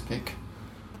TwitPic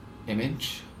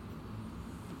image.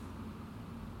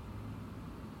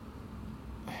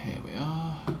 Here we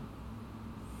are.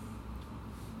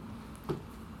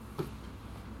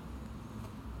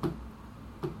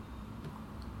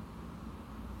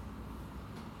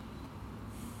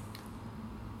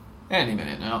 Any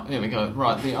minute now. Here we go.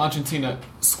 Right, the Argentina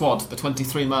squad, the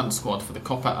 23-man squad for the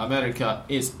Copa America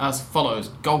is as follows.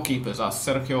 Goalkeepers are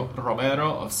Sergio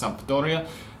Romero of Sampdoria,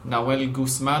 Nahuel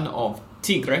Guzman of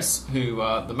Tigres, who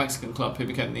the Mexican club who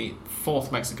became the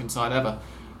fourth Mexican side ever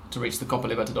to reach the Copa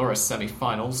Libertadores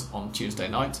semi-finals on Tuesday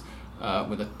night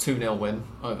with a 2-0 win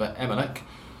over Emelec.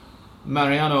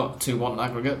 Mariano, 2-1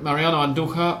 aggregate. Mariano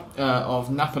Andújar of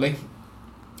Napoli.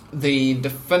 The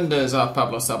defenders are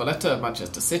Pablo Zabaleta of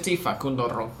Manchester City, Facundo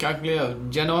Roncaglia of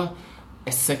Genoa,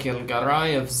 Ezequiel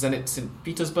Garay of Zenit St.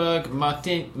 Petersburg,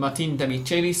 Martin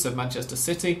Demichelis of Manchester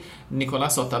City,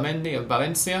 Nicolas Otamendi of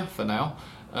Valencia, for now,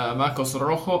 Marcos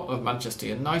Rojo of Manchester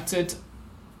United,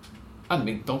 and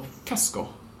Milton Casco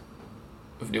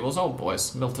of Newell's Old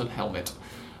Boys, Milton Helmet.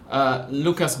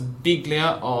 Lucas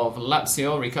Biglia of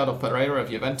Lazio, Ricardo Pereira of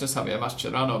Juventus, Javier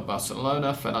Mascherano of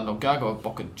Barcelona, Fernando Gago of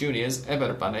Boca Juniors,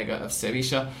 Ever Banega of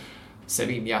Sevilla.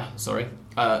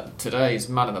 Today's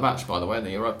man of the match, by the way, in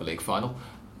the Europa League final,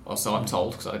 or so I'm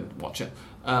told because I didn't watch it.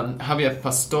 Javier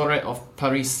Pastore of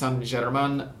Paris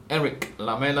Saint-Germain, Eric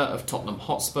Lamela of Tottenham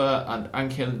Hotspur, and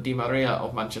Angel Di Maria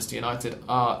of Manchester United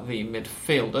are the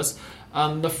midfielders,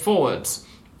 and the forwards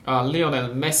are Lionel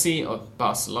Messi of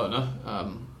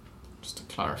Barcelona. Just to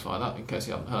clarify that, in case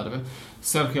you haven't heard of him.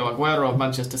 Sergio Aguero of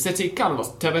Manchester City,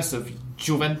 Carlos Tevez of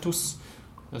Juventus,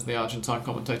 as the Argentine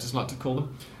commentators like to call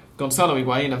them, Gonzalo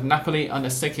Higuain of Napoli, and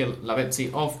Ezequiel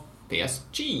Lavezzi of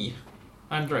PSG.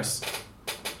 Andres,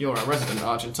 you're a resident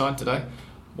Argentine today.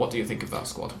 What do you think of that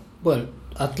squad? Well,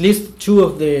 at least two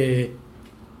of the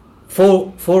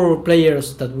four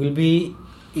players that will be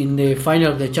in the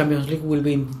final of the Champions League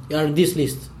are in this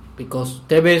list, because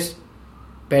Tevez,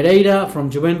 Pereira from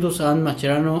Juventus, and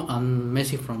Mascherano and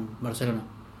Messi from Barcelona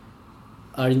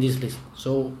are in this list.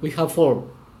 So we have 4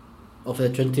 of the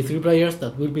 23 players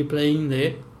that will be playing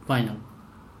the final.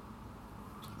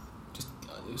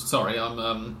 Sorry,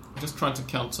 I'm just trying to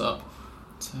count up.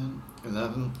 10,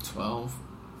 11, 12.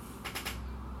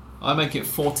 I make it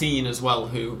 14 as well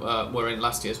who were in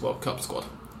last year's World Cup squad,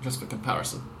 just for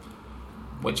comparison.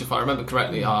 Which, if I remember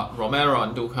correctly, are Romero,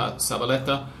 Andújar,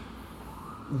 Zabaleta,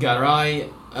 Garay,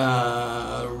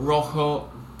 Rojo,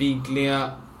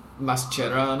 Biglia,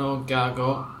 Mascherano,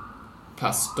 Gago,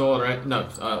 Pastore,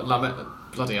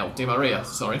 Di Maria,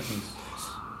 sorry.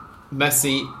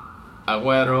 Messi,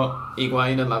 Aguero,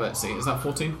 Higuain and Lavezzi. Is that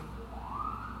 14?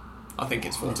 I think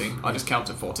it's 14. I just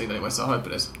counted 14 anyway, so I hope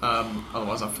it is.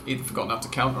 Otherwise I've either forgotten how to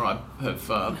count or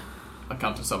I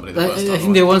counted somebody the first time. I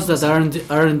think the ones that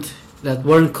that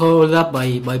weren't called up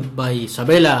by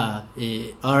Isabella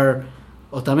are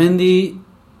Otamendi,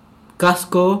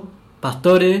 Casco,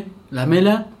 Pastore,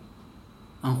 Lamela,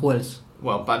 and who else?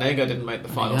 Well, Banega didn't make the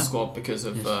final squad because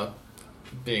of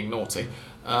being naughty.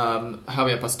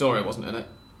 Javier Pastore wasn't in it.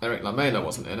 Eric Lamela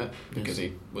wasn't in it because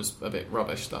he was a bit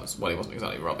rubbish. He wasn't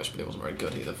exactly rubbish, but he wasn't very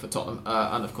good either for Tottenham.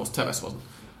 And of course, Tevez wasn't.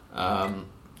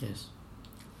 Yes.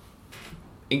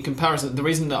 In comparison, the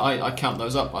reason that I count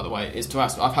those up, by the way, is to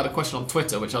ask. I've had a question on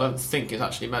Twitter, which I don't think is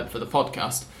actually meant for the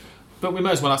podcast, but we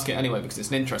may as well ask it anyway because it's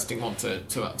an interesting one to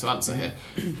answer here.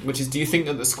 Which is, do you think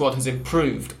that the squad has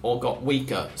improved or got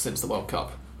weaker since the World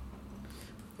Cup?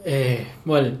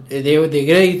 Well,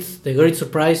 the great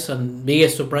surprise and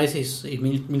biggest surprise is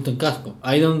Milton Casco.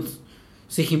 I don't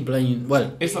see him playing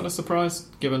well. Is that a surprise,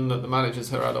 given that the manager's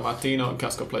Gerardo Martino and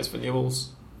Casco plays for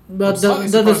Newell's? But that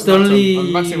is the only...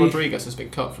 Maxi Rodriguez has been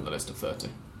cut from the list of 30,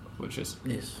 which is...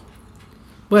 Yes.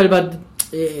 Well, but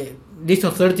list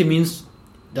of 30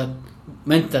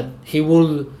 meant that he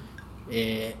will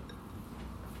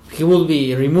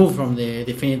be removed from the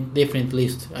definite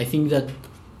list. I think that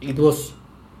it was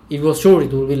sure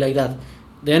it will be like that.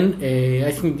 Then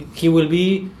I think he will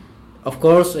be, of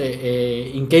course,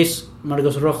 in case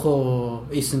Marcos Rojo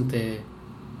isn't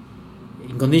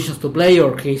in conditions to play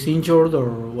or he's injured or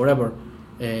whatever.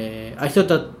 I thought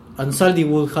that Ansaldi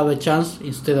would have a chance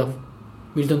instead of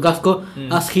Milton Casco,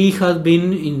 as he had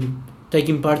been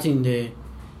taking part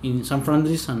in some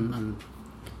friendlies and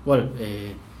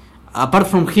apart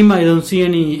from him, I don't see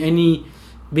any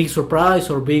big surprise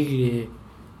or big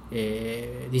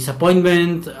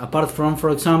disappointment. Apart from, for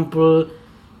example,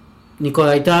 Nico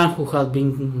Gaitán, who had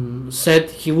been said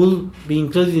he will be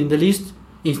included in the list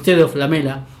instead of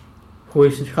Lamela, who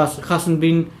hasn't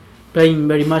been playing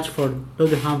very much for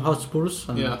Tottenham Hotspurs.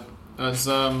 Yeah, as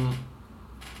Juan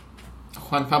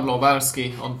Pablo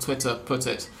Obarski on Twitter put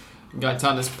it,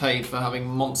 Gaitán is paid for having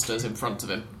monsters in front of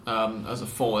him as a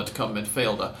forward come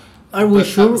midfielder. Are we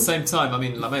sure? At the same time, I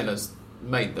mean, Lamela's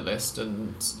made the list,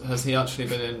 and has he actually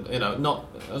been in? Not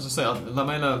as I say,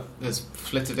 Lamela has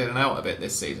flitted in and out a bit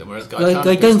this season, whereas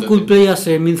Gaitán could play as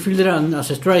a midfielder and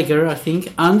as a striker, I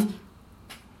think. And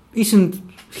is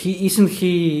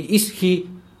he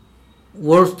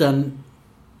worse than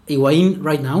Higuaín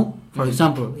right now? For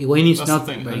example, Higuaín is not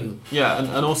very good. Yeah,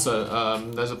 and also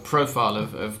there's a profile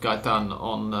of Gaitán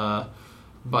on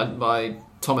by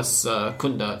Thomas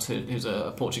Kundert, who's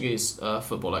a Portuguese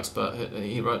football expert.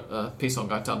 He wrote a piece on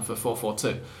Gaitán for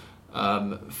 442.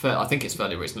 I think it's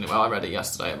fairly recently. Well, I read it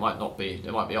yesterday. It might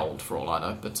be old for all I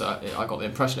know, but I got the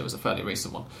impression it was a fairly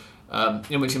recent one,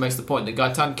 in which he makes the point that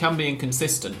Gaitán can be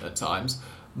inconsistent at times,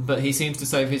 but he seems to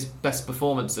save his best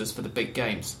performances for the big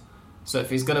games. So if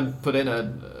he's going to put in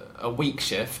a weak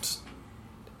shift,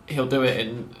 he'll do it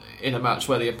in a match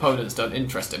where the opponents don't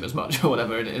interest him as much, or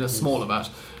whatever, in a smaller match.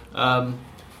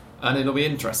 And it'll be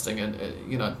interesting, and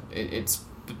it's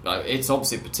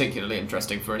obviously particularly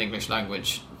interesting for an English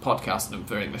language podcast and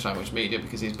for English language media,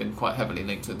 because he's been quite heavily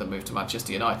linked with the move to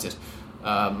Manchester United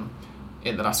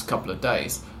in the last couple of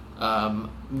days.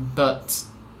 But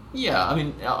yeah, I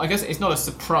mean, I guess it's not a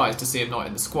surprise to see him not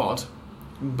in the squad,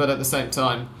 but at the same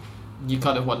time, you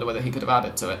kind of wonder whether he could have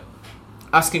added to it.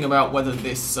 Asking about whether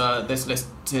this list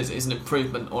is an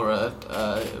improvement or a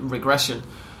regression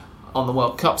on the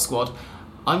World Cup squad,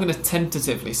 I'm going to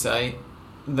tentatively say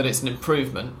that it's an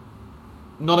improvement.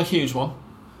 Not a huge one,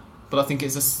 but I think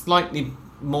it's a slightly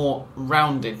more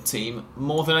rounded team,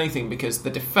 more than anything, because the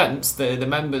defence, the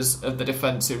members of the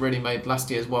defence who really made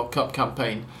last year's World Cup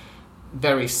campaign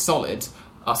very solid,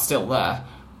 are still there.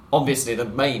 Obviously the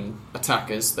main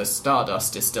attackers, the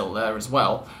Stardust, is still there as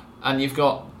well, and you've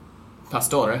got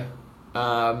Pastore,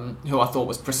 who I thought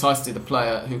was precisely the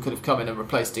player who could have come in and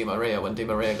replaced Di Maria when Di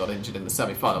Maria got injured in the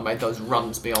semi-final, made those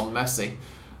runs beyond Messi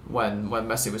when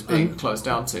Messi was being closed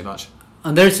down too much.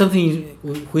 And there is something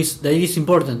that is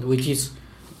important, which is,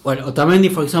 well, Otamendi,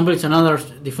 for example, is another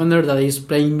defender that is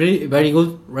playing very, very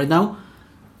good right now,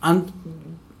 and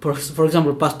for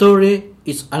example, Pastore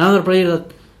is another player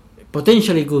that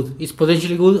potentially good. It's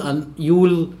potentially good, and you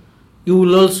will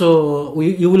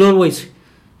always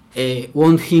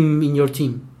want him in your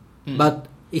team. But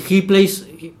if he plays,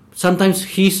 sometimes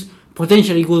he's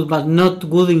potentially good, but not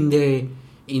good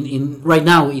in right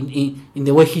now in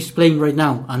the way he's playing right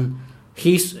now. And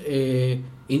he's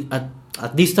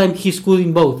at this time he's good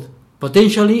in both,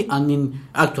 potentially and in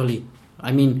actually.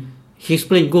 I mean, he's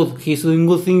playing good. He's doing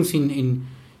good things in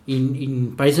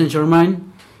Paris Saint-Germain.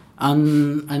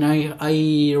 And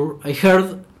I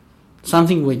heard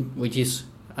something which is,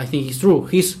 I think is true.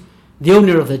 He's the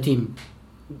owner of the team.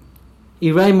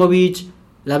 Ibrahimovic,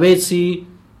 Lavezzi,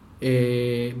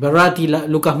 Berratti,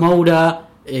 Lucas Moura,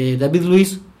 David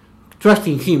Luiz,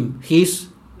 trusting him. He's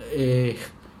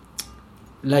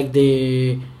like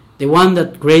the one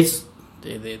that creates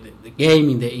the game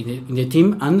in the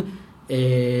team, and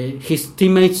his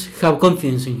teammates have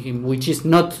confidence in him, which is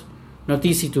not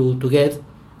easy to get.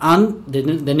 And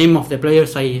the name of the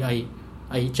players I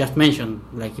just mentioned,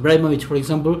 like Ibrahimovic, for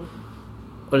example,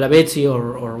 or Lavezzi,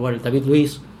 or David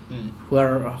Luiz, who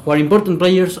are important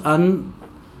players, and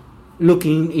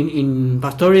looking in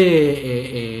Pastore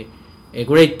a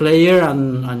great player,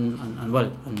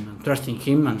 and trusting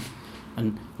him,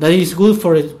 and that is good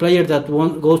for a player that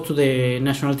goes to the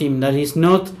national team. That is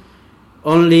not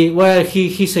only, well,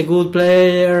 he's a good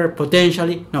player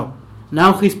potentially. No,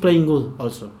 now he's playing good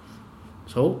also.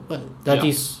 So that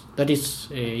is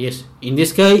yes. In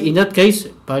that case,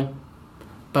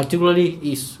 particularly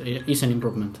is an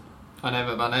improvement. And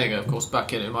Ever Banega, of course,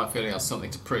 back in, who might feel he has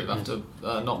something to prove after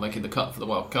not making the cut for the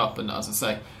World Cup, and as I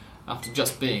say, after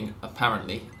just being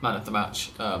apparently man of the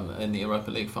match in the Europa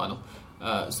League final.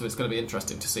 So it's going to be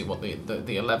interesting to see what the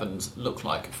 11s look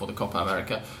like for the Copa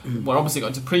America. We're obviously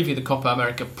going to preview the Copa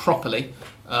America properly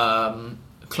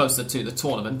closer to the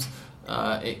tournament.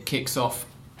 It kicks off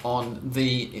on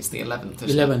it's the 11th.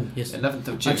 11th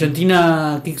of June.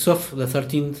 Argentina kicks off the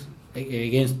 13th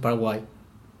against Paraguay.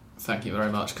 Thank you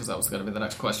very much, because that was going to be the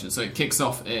next question. So it kicks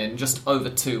off in just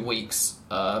over 2 weeks.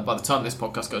 By the time this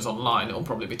podcast goes online, it'll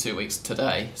probably be 2 weeks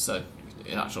today. So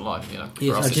in actual life,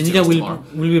 yes, Argentina will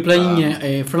be playing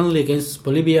a friendly against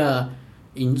Bolivia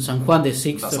in San Juan the 6th of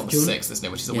June. That's on the 6th, isn't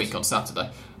it? Which is a week on Saturday.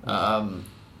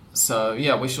 So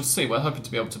yeah, we shall see. We're hoping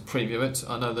to be able to preview it.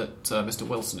 I know that Mr.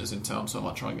 Wilson is in town, so I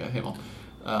might try and get him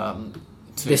on.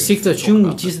 The 6th of June,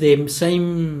 which is the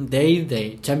same day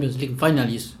the Champions League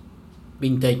final is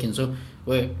being taken. So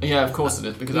yeah, of course it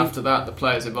is, because after that the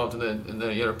players involved in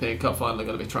the European Cup final are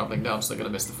going to be travelling down, so they're going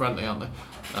to miss the friendly, aren't they?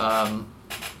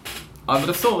 I would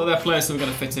have thought that they're players who are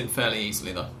going to fit in fairly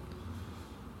easily, though.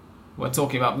 We're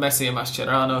talking about Messi and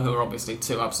Mascherano, who are obviously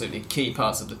two absolutely key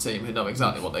parts of the team who know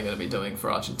exactly what they're going to be doing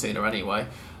for Argentina anyway,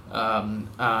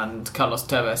 and Carlos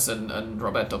Tevez and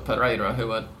Roberto Pereira, who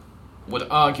would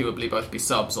arguably both be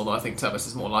subs, although I think Tevez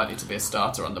is more likely to be a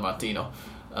starter under Martino.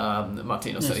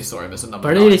 Martino said he saw him as a number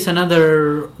 9. Pereira is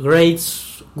another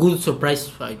good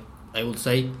surprise, I would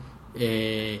say.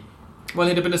 Well,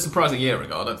 he'd have been a surprise a year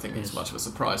ago. I don't think it's much of a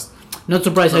surprise. Not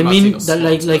surprise. I mean that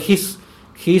like he's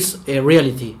a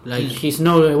reality. Like he's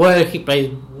not he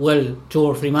played well 2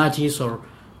 or 3 matches or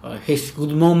his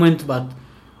good moment, but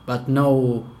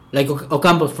no, like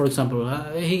Ocampos, for example.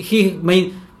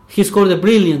 He scored a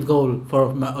brilliant goal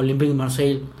for Olympique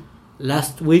Marseille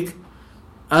last week,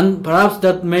 and perhaps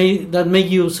that make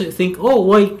you think, oh,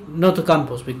 why not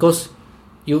Ocampos? Because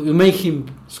you make him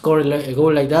score a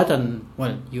goal like that, and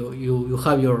well, you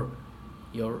have your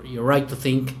right to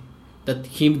think that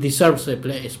he deserves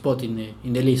a spot in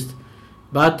the list.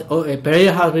 But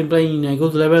Pereira has been playing in a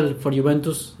good level for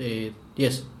Juventus.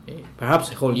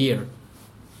 Perhaps a whole year.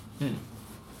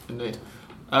 Indeed.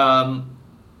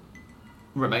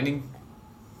 Remaining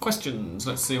questions.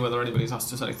 Let's see whether anybody's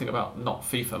asked us anything about not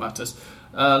FIFA matters.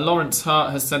 Lawrence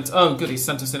Hart has sent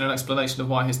us in an explanation of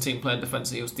why his team play in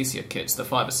Defensa Justicia kits, the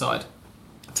five-a-side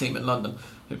team in London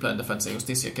who play in Defensa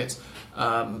Justicia kits.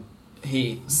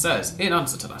 He says, in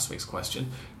answer to last week's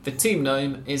question, the team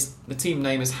name is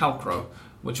Halcro,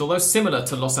 which, although similar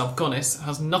to Los Halcones,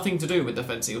 has nothing to do with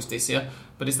Defensa Justicia,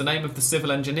 but is the name of the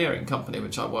civil engineering company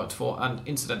which I worked for, and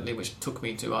incidentally which took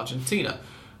me to Argentina.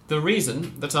 The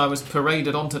reason that I was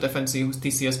paraded onto Defensa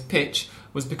Justicia's pitch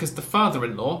was because the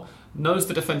father-in-law knows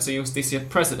the Defensa Justicia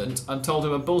president and told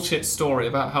him a bullshit story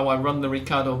about how I run the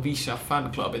Ricardo Vicha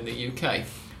fan club in the UK.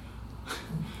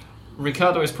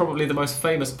 Ricardo is probably the most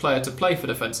famous player to play for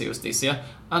Defensa Justicia,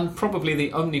 and probably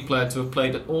the only player to have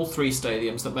played at all 3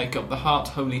 stadiums that make up the Heart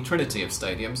Holy Trinity of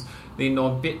stadiums, the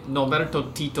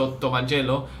Norberto Tito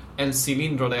Tomangelo, El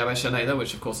Cilindro de Avellaneda,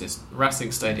 which of course is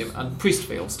Racing Stadium, and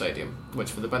Priestfield Stadium,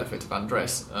 which for the benefit of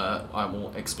Andres, I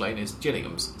will explain is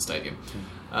Gillingham's Stadium.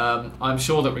 I'm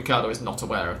sure that Ricardo is not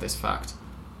aware of this fact.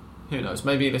 Who knows,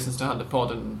 maybe he listens to Hand of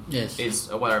Pod and is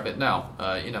aware of it now,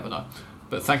 you never know.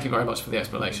 But thank you very much for the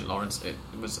explanation, Lawrence. It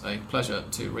was a pleasure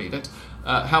to read it.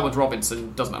 Howard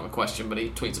Robinson doesn't have a question, but he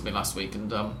tweeted me last week,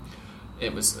 and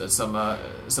it was some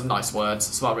nice words,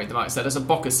 so I'll read them out. He said, as a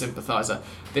Boca sympathiser,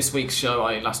 last week's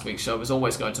show was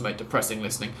always going to make depressing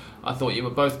listening. I thought you were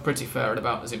both pretty fair and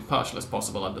about as impartial as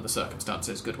possible under the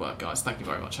circumstances. Good work, guys. Thank you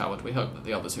very much, Howard. We hope that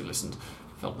the others who listened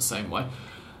felt the same way.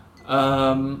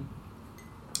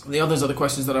 The others are the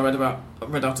questions that I read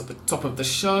out at the top of the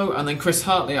show. And then Chris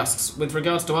Hartley asks, with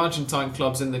regards to Argentine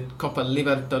clubs in the Copa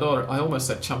Libertadores, I almost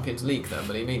said Champions League then,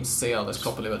 but he means CL as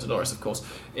Copa Libertadores, of course.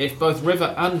 If both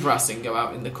River and Racing go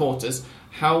out in the quarters,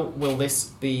 how will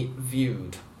this be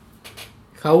viewed?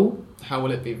 How will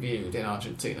it be viewed in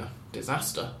Argentina?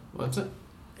 Disaster, won't it?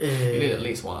 You need at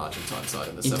least one Argentine side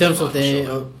in the in terms of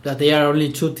that they are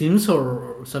only 2 teams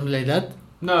or something like that.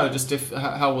 No, just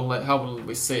how will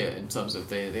we see it in terms of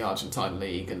the Argentine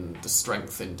league and the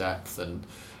strength in depth and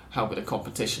how good a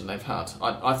competition they've had?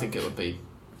 I think it would be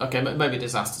okay. Maybe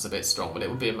disaster's a bit strong, but it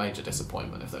would be a major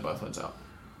disappointment if they both went out.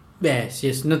 Yes,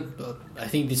 not. I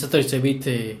think disaster is a bit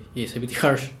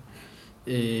harsh.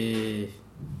 I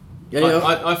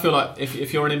feel like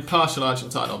if you're an impartial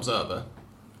Argentine observer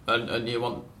and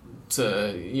you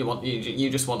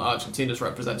just want Argentina's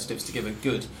representatives to give a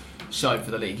good show for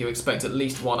the league, you expect at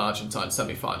least one Argentine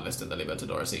semi-finalist in the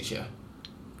Libertadores each year.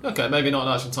 Okay, maybe not an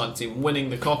Argentine team winning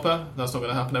the Copa, that's not going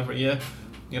to happen every year.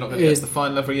 You're not going to get to the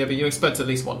final every year, but you expect at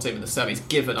least one team in the semis,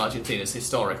 given Argentina's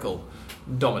historical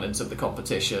dominance of the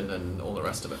competition and all the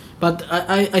rest of it. But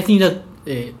I think that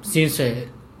since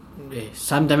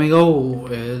some time ago,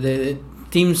 the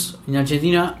teams in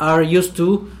Argentina are used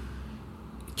to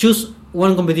choose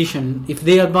one competition. If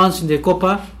they advance in the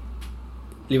Copa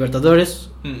Libertadores,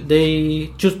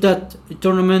 they choose that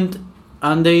tournament,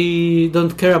 and they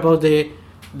don't care about the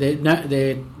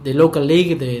local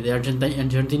league, the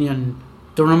Argentinian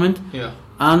tournament,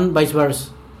 and vice versa.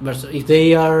 If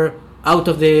they are out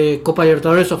of the Copa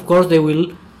Libertadores, of course they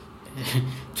will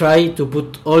try to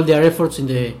put all their efforts in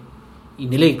the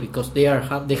league, because they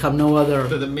have no other.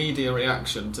 But the media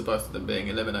reaction to both of them being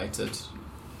eliminated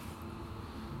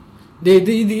it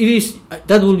is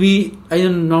that will be, I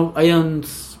don't know, I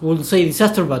wouldn't say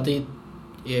disaster, but it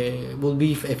will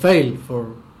be a fail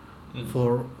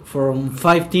from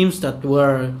 5 teams that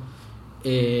were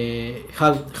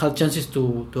had chances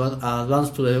to advance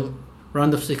to the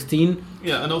round of 16.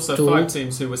 Yeah, and also 5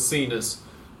 teams who were seen as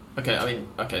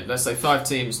let's say 5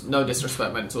 teams, no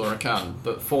disrespect meant to Huracan,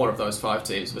 but 4 of those 5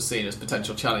 teams were seen as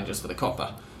potential challengers for the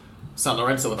Copa. San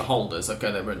Lorenzo were the holders.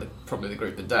 Okay, they were in probably the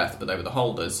group of death, but they were the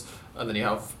holders. And then you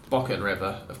have Boca and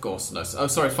River, of course.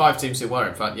 5 teams who were,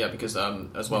 in fact, because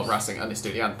as well Racing and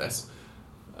Estudiantes.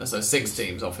 So 6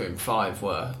 teams, of whom 5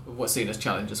 were seen as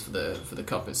challengers for the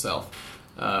Cup itself.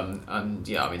 To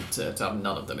have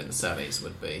none of them in the semis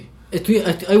would be...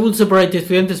 I would separate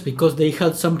Estudiantes because they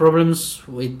had some problems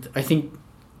with, I think,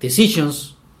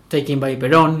 decisions taken by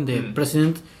Perón, the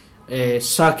president,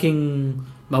 sacking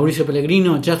Mauricio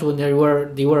Pellegrino just when they were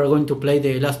going to play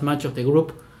the last match of the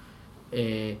group,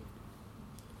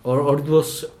 or it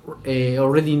was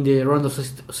already in the round of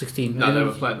 16. No, they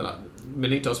were playing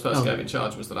Milito's first game in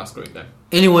charge was the last group game.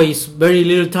 Anyways, very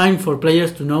little time for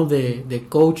players to know the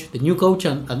new coach,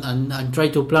 and try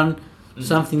to plan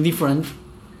something different.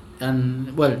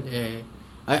 And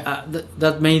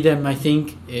that made them, I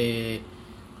think,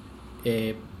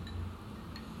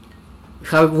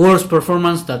 have worse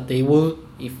performance that they would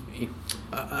if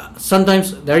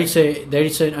sometimes there is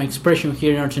an expression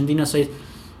here in Argentina says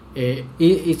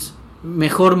it's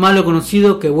mejor malo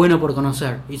conocido que bueno por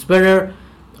conocer. It's better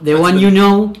the one you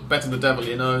know. Better the devil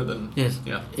you know than... Yes.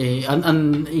 Yeah.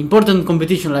 And important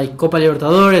competition like Copa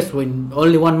Libertadores, when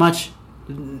only one match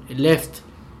left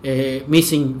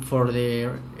missing for the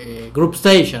group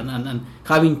stage, and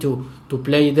having to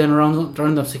play then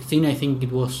round of 16, I think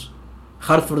it was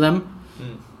hard for them.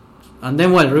 And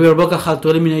then, River Boca had to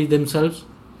eliminate themselves.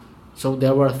 So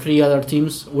there were 3 other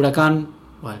teams, Huracan,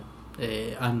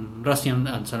 and Racing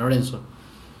and San Lorenzo.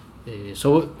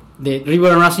 So the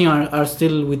River and Racing are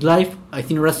still with life. I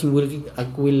think Racing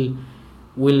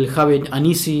will have an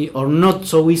easy, or not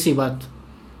so easy, but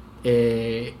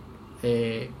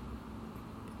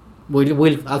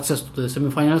will access to the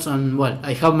semifinals. And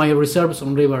I have my reserves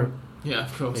on River. Yeah,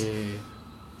 of course.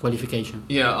 Qualification.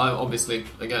 Yeah, obviously,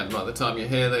 again, by the time you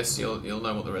hear this, you'll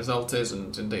know what the result is,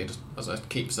 and indeed, as I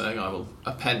keep saying, I will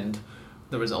append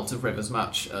the result of River's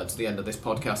match to the end of this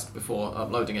podcast before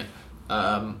uploading it.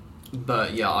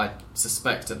 But yeah, I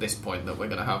suspect at this point that we're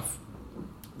going to have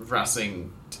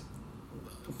Racing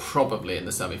probably in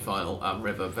the semi-final and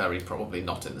River very probably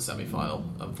not in the semi-final,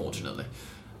 unfortunately.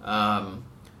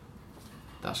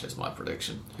 That's just my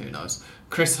prediction. Who knows?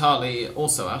 Chris Harley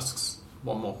also asks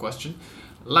one more question.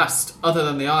 Last, other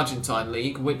than the Argentine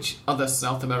League, which other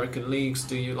South American leagues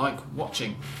do you like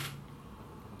watching?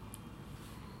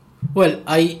 Well,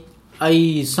 I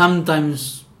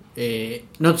sometimes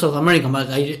not South American, but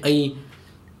I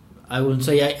wouldn't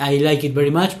say I like it very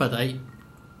much, but I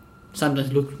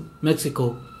sometimes look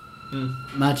Mexico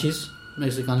matches,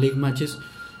 Mexican league matches.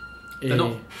 There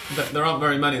aren't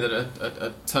very many that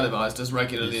are televised as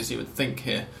regularly as you would think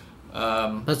here.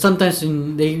 But sometimes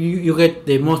you get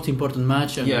the most important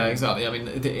match. Yeah, exactly. I mean,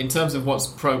 in terms of what's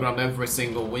programmed every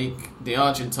single week, the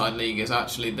Argentine League is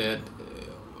actually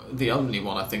the only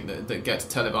one I think that gets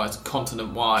televised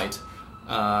continent-wide.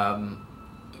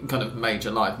 Kind of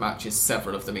major live matches,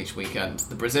 several of them each weekend.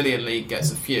 The Brazilian League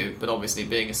gets a few, but obviously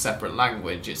being a separate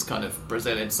language, it's kind of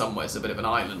Brazil in some ways a bit of an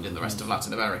island in the rest of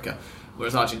Latin America,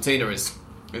 whereas Argentina is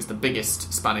the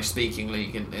biggest Spanish-speaking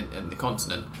league in the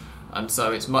continent. And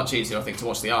so it's much easier, I think, to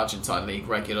watch the Argentine League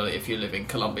regularly if you live in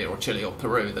Colombia or Chile or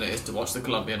Peru than it is to watch the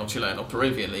Colombian or Chilean or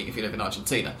Peruvian League if you live in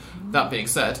Argentina. That being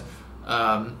said,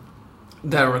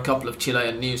 there are a couple of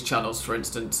Chilean news channels, for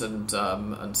instance, and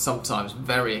sometimes,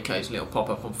 very occasionally, it'll pop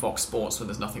up on Fox Sports when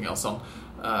there's nothing else on,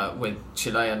 with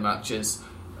Chilean matches.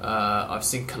 I've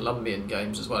seen Colombian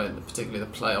games as well, particularly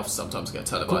the playoffs sometimes get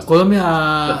televised. Colombia,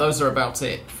 but those are about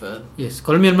it. Yes,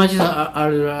 Colombian matches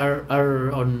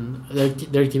are on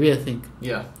DirecTV, I think.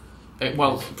 Yeah,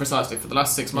 precisely. For the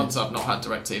last 6 months, I've not had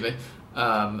DirecTV.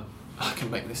 I can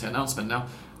make this announcement now.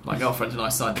 My girlfriend and I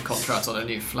signed the contract on a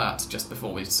new flat just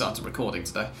before we started recording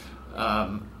today,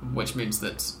 which means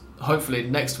that hopefully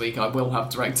next week I will have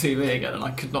DirecTV again, and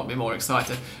I could not be more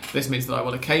excited. This means that I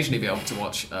will occasionally be able to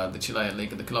watch the Chilean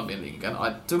League and the Colombian League again.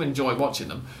 I do enjoy watching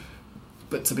them,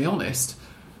 but to be honest,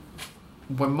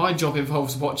 when my job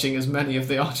involves watching as many of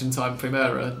the Argentine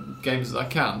Primera games as I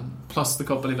can, plus the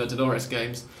Copa Libertadores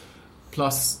games,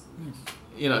 plus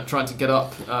trying to get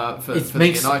up for It the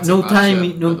makes United no match,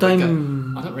 time, no at the weekend.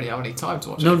 time, I don't really have any time to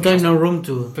watch no anything time, else. no room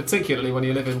to. Particularly when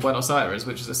you live in Buenos Aires,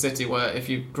 which is a city where, if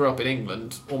you grew up in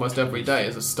England, almost every day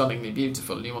is stunningly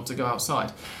beautiful and you want to go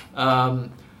outside.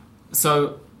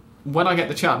 So when I get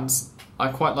the chance, I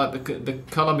quite like the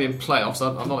Colombian playoffs.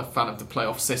 I'm not a fan of the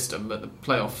playoff system, but the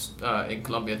playoffs in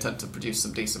Colombia tend to produce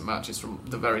some decent matches from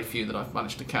the very few that I've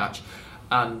managed to catch.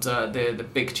 And the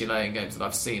big Chilean games that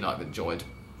I've seen, I've enjoyed.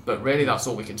 But really, that's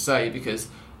all we can say, because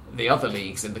the other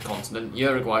leagues in the continent,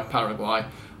 Uruguay, Paraguay...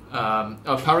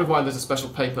 Paraguay, there's a special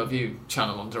pay-per-view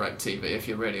channel on DirecTV if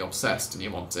you're really obsessed and you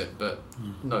want it, but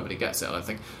nobody gets it, I don't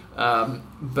think.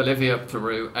 Bolivia,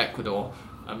 Peru, Ecuador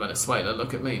and Venezuela,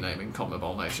 look at me naming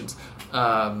CONMEBOL nations.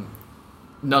 None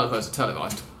of those are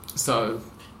televised, so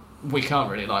we can't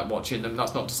really like watching them.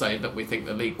 That's not to say that we think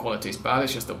the league quality is bad,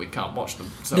 it's just that we can't watch them.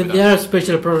 So There are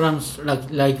special programs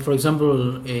like for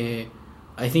example,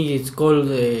 I think it's called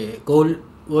Gol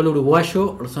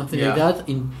Uruguayo or something like that.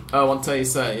 Until you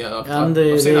say, yeah, And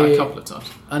I've seen that a couple of times.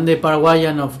 And the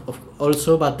Paraguayan of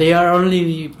also, but they are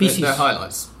only pieces. They're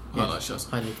highlights shows.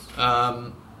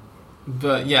 Highlights.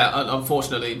 But yeah,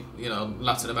 unfortunately,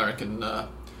 Latin American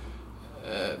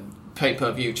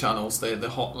pay-per-view channels, the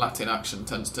hot Latin action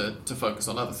tends to focus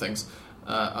on other things,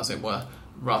 as it were,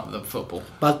 rather than football.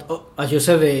 But as you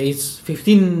said, it's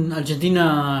 15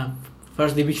 Argentina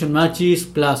first division matches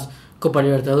plus Copa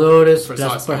Libertadores,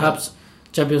 plus perhaps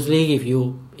Champions League if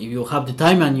you have the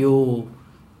time and you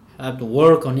have to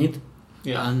work on it.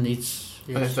 Yeah. And it's...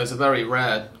 And if there's a very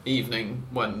rare evening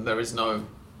when there is no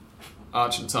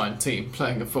Argentine team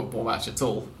playing a football match at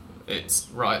all, it's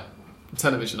right,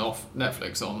 television off,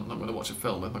 Netflix on, I'm going to watch a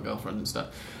film with my girlfriend instead.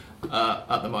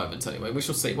 At the moment anyway. We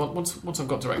shall see. Once I've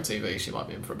got DirecTV, she might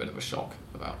be in for a bit of a shock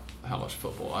about how much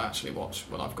football I actually watch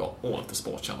when I've got all of the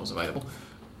sports channels available,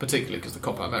 particularly because the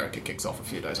Copa America kicks off a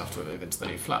few days after we move into the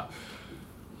new flat.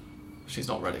 She's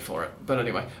not ready for it. But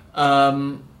anyway,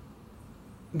 that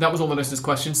was all the listeners'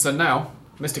 questions. So now,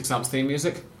 Mystic Sam's theme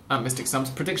music and Mystic Sam's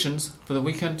predictions for the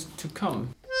weekend to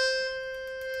come.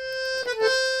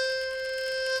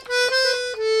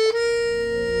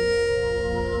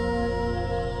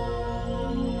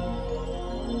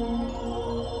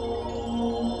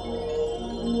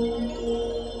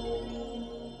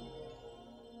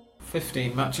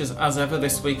 Matches as ever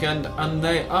this weekend, and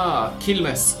they are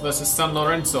Quilmes versus San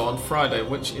Lorenzo on Friday,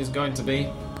 which is going to be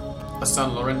a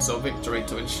San Lorenzo victory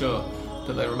to ensure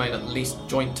that they remain at least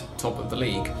joint top of the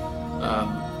league.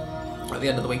 At the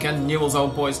end of the weekend, Newell's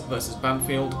Old Boys versus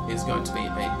Banfield is going to be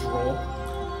a draw.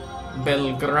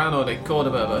 Belgrano de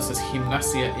Córdoba versus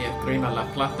Gimnasia y Esgrima La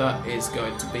Plata is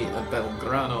going to be a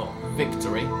Belgrano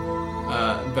victory.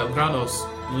 Belgrano's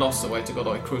loss away to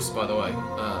Godoy Cruz, by the way,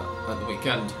 at the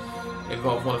weekend,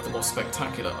 involved one of the more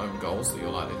spectacular own goals that you're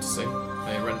likely to see.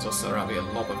 A Renzo Sarabia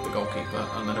lob of the goalkeeper,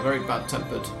 and then a very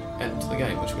bad-tempered end to the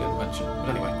game, which we didn't mention. But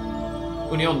anyway,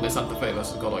 Unión de Santa Fe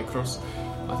versus Godoy Cruz,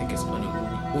 I think it's an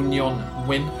Unión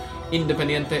win.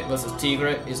 Independiente versus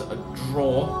Tigre is a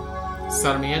draw.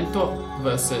 Sarmiento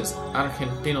versus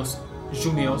Argentinos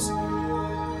Juniors,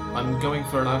 I'm going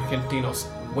for an Argentinos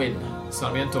win.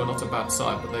 Sarmiento are not a bad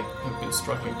side, but they have been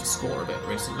struggling to score a bit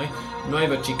recently.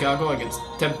 Nueva Chicago against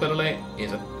Temperley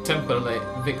is a Temperley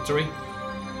victory.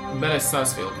 Vélez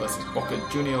Sarsfield versus Boca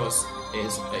Juniors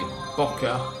is a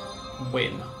Boca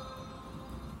win.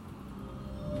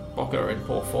 Boca are in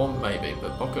poor form, maybe,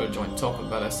 but Boca are joint top and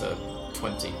Vélez are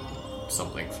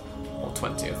 20-something, or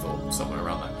 20th, or somewhere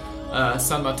around there.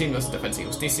 San Martin versus Defensa y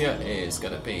Justicia is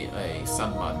going to be a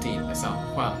San Martin de San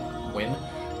Juan win.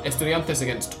 Estudiantes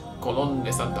against Colón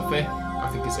de Santa Fe, I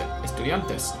think is it.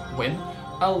 Estudiantes win.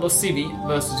 Aldo Civi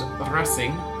versus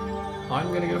Racing. I'm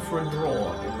going to go for a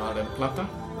draw in Mar del Plata,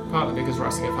 partly because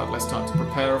Racing have had less time to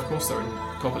prepare, of course. They're in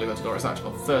Copa Libertadores action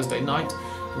on Thursday night.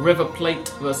 River Plate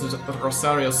versus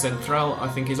Rosario Central, I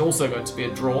think, is also going to be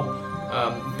a draw.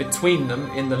 Between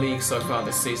them in the league so far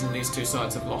this season, these two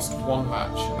sides have lost one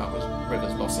match. That was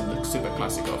River's loss in the Super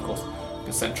Clásico, of course,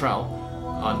 because Central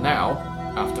are now,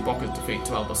 after Boca's defeat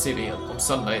to Aldo Civi on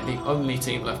Sunday, the only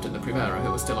team left in the Primera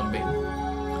who are still unbeaten.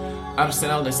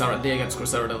 Arsenal de Sarandí against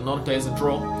Crucero del Norte is a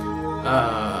draw.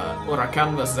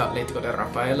 Huracán versus Atlético de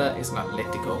Rafaela is an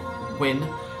Atlético win.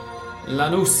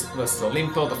 Lanús versus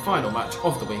Olimpo, the final match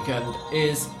of the weekend,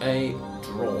 is a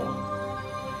draw.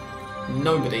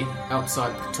 Nobody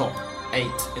outside the top 8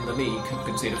 in the league have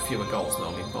conceded fewer goals than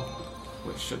Olimpo,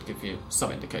 which should give you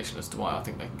some indication as to why I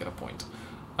think they can get a point.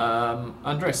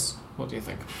 Andres, what do you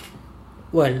think?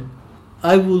 Well,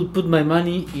 I will put my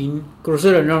money in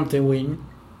Crucero del Norte win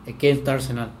against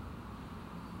Arsenal.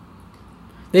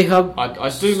 They have... I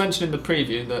do mention in the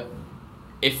preview that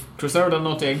if Cruzeiro del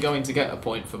Norte are going to get a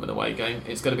point from an away game,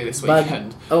 it's going to be this But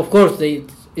weekend. of course,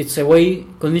 it's away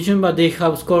condition, but they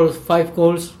have scored 5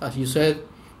 goals, as you said,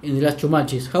 in the last 2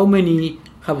 matches. How many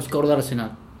have scored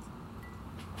Arsenal?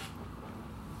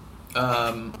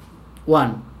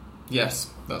 1. Yes,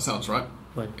 that sounds right.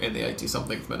 Well, In the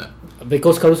 80-something minute.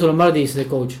 because Caruso Lombardi is the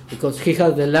coach, because he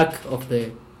had the luck of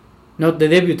not the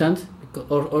debutant,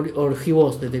 or he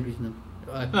was the debutant.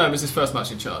 No, it was his first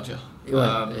match in charge, yeah.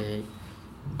 Well,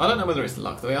 I don't know whether it's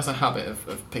luck, though. He has a habit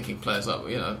of picking players up.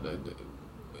 You know,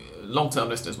 long-term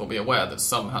listeners will be aware that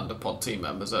some Panda Pod team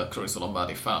members are Caruso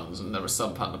Lombardi fans, and there are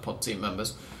some Panda Pod team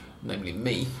members, namely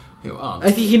me, who aren't.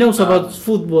 I think he knows about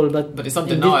football, but it's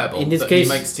undeniable in this that case,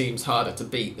 he makes teams harder to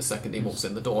beat the second he walks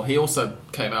in the door. He also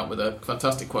came out with a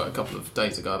fantastic quote a couple of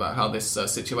days ago about how this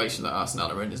situation that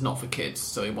Arsenal are in is not for kids,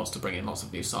 so he wants to bring in lots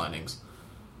of new signings,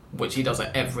 which he does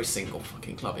at every single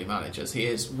fucking club he manages. He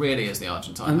really is the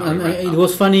Argentine. and it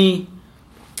was funny.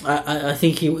 I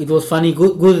think it was funny,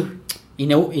 good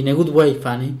in a good way,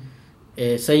 funny,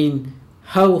 saying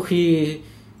how he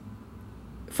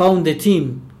found the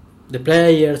team, the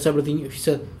players, everything. He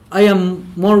said, "I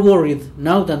am more worried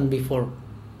now than before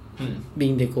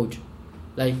being the coach."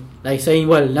 Like saying,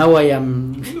 "Well, now I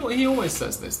am." He always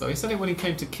says this, though. He said it when he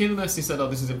came to Quilmes. He said, "Oh,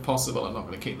 this is impossible. I'm not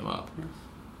going to keep them up."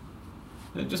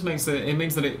 It just means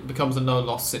that it becomes a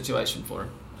no-loss situation for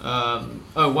him.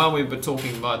 While we were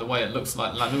talking, by the way, it looks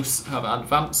like Lanús have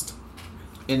advanced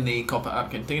in the Copa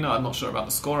Argentina. I'm not sure about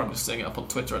the score. I'm just seeing it up on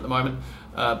Twitter at the moment.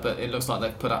 But it looks like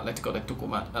they've put Atletico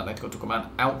Tucumán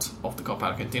out of the Copa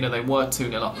Argentina. They were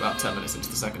 2-0 up about 10 minutes into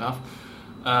the second half.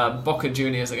 Boca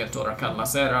Juniors against Huracán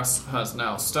Las Heras has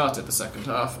now started the second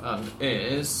half and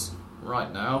is, right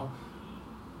now...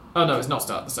 Oh no, it's not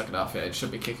started the second half yet. It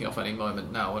should be kicking off any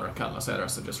moment now. Huracán Las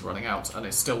Heras are just running out and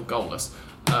it's still goalless.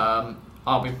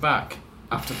 I'll be back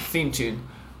after the theme tune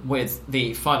with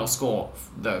the final score,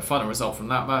 the final result from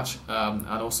that match, and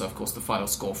also, of course, the final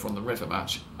score from the River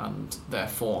match, and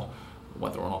therefore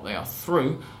whether or not they are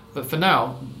through. But for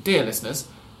now, dear listeners,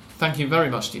 thank you very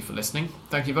much to you for listening.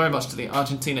 Thank you very much to the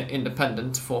Argentina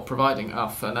Independent for providing our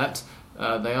Fernet.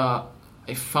 They are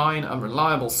a fine and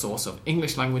reliable source of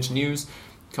English language news,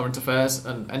 current affairs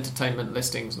and entertainment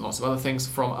listings and lots of other things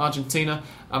from Argentina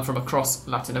and from across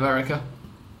Latin America,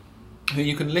 who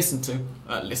you can listen to.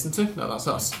 No, that's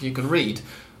us. You can read.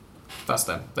 That's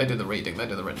them. They do the reading. They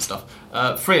do the written stuff.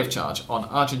 Free of charge on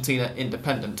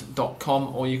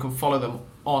ArgentinaIndependent.com, or you can follow them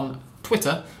on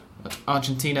Twitter at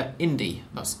Argentina Indy.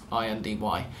 That's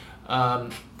INDY.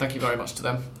 Thank you very much to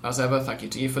them, as ever. Thank you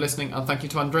to you for listening, and thank you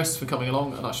to Andres for coming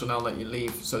along, and I shall now let you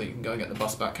leave so that you can go and get the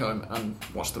bus back home and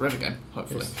watch the River game,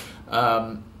 hopefully.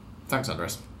 Yes. Thanks,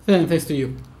 Andres. Thanks to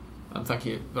you. And thank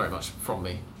you very much from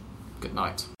me. Good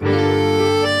night.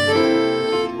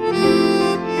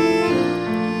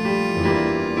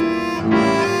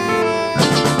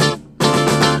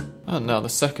 And now the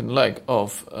second leg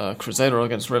of Cruzeiro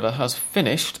against River has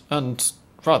finished, and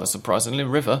rather surprisingly,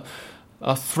 River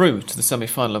are through to the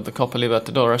semi-final of the Copa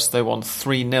Libertadores. They won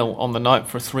 3-0 on the night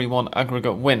for a 3-1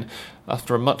 aggregate win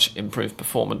after a much improved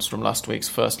performance from last week's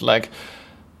first leg.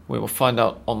 We will find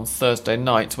out on Thursday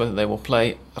night whether they will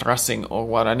play Racing or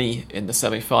Guarani in the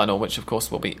semi-final, which of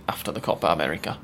course will be after the Copa America.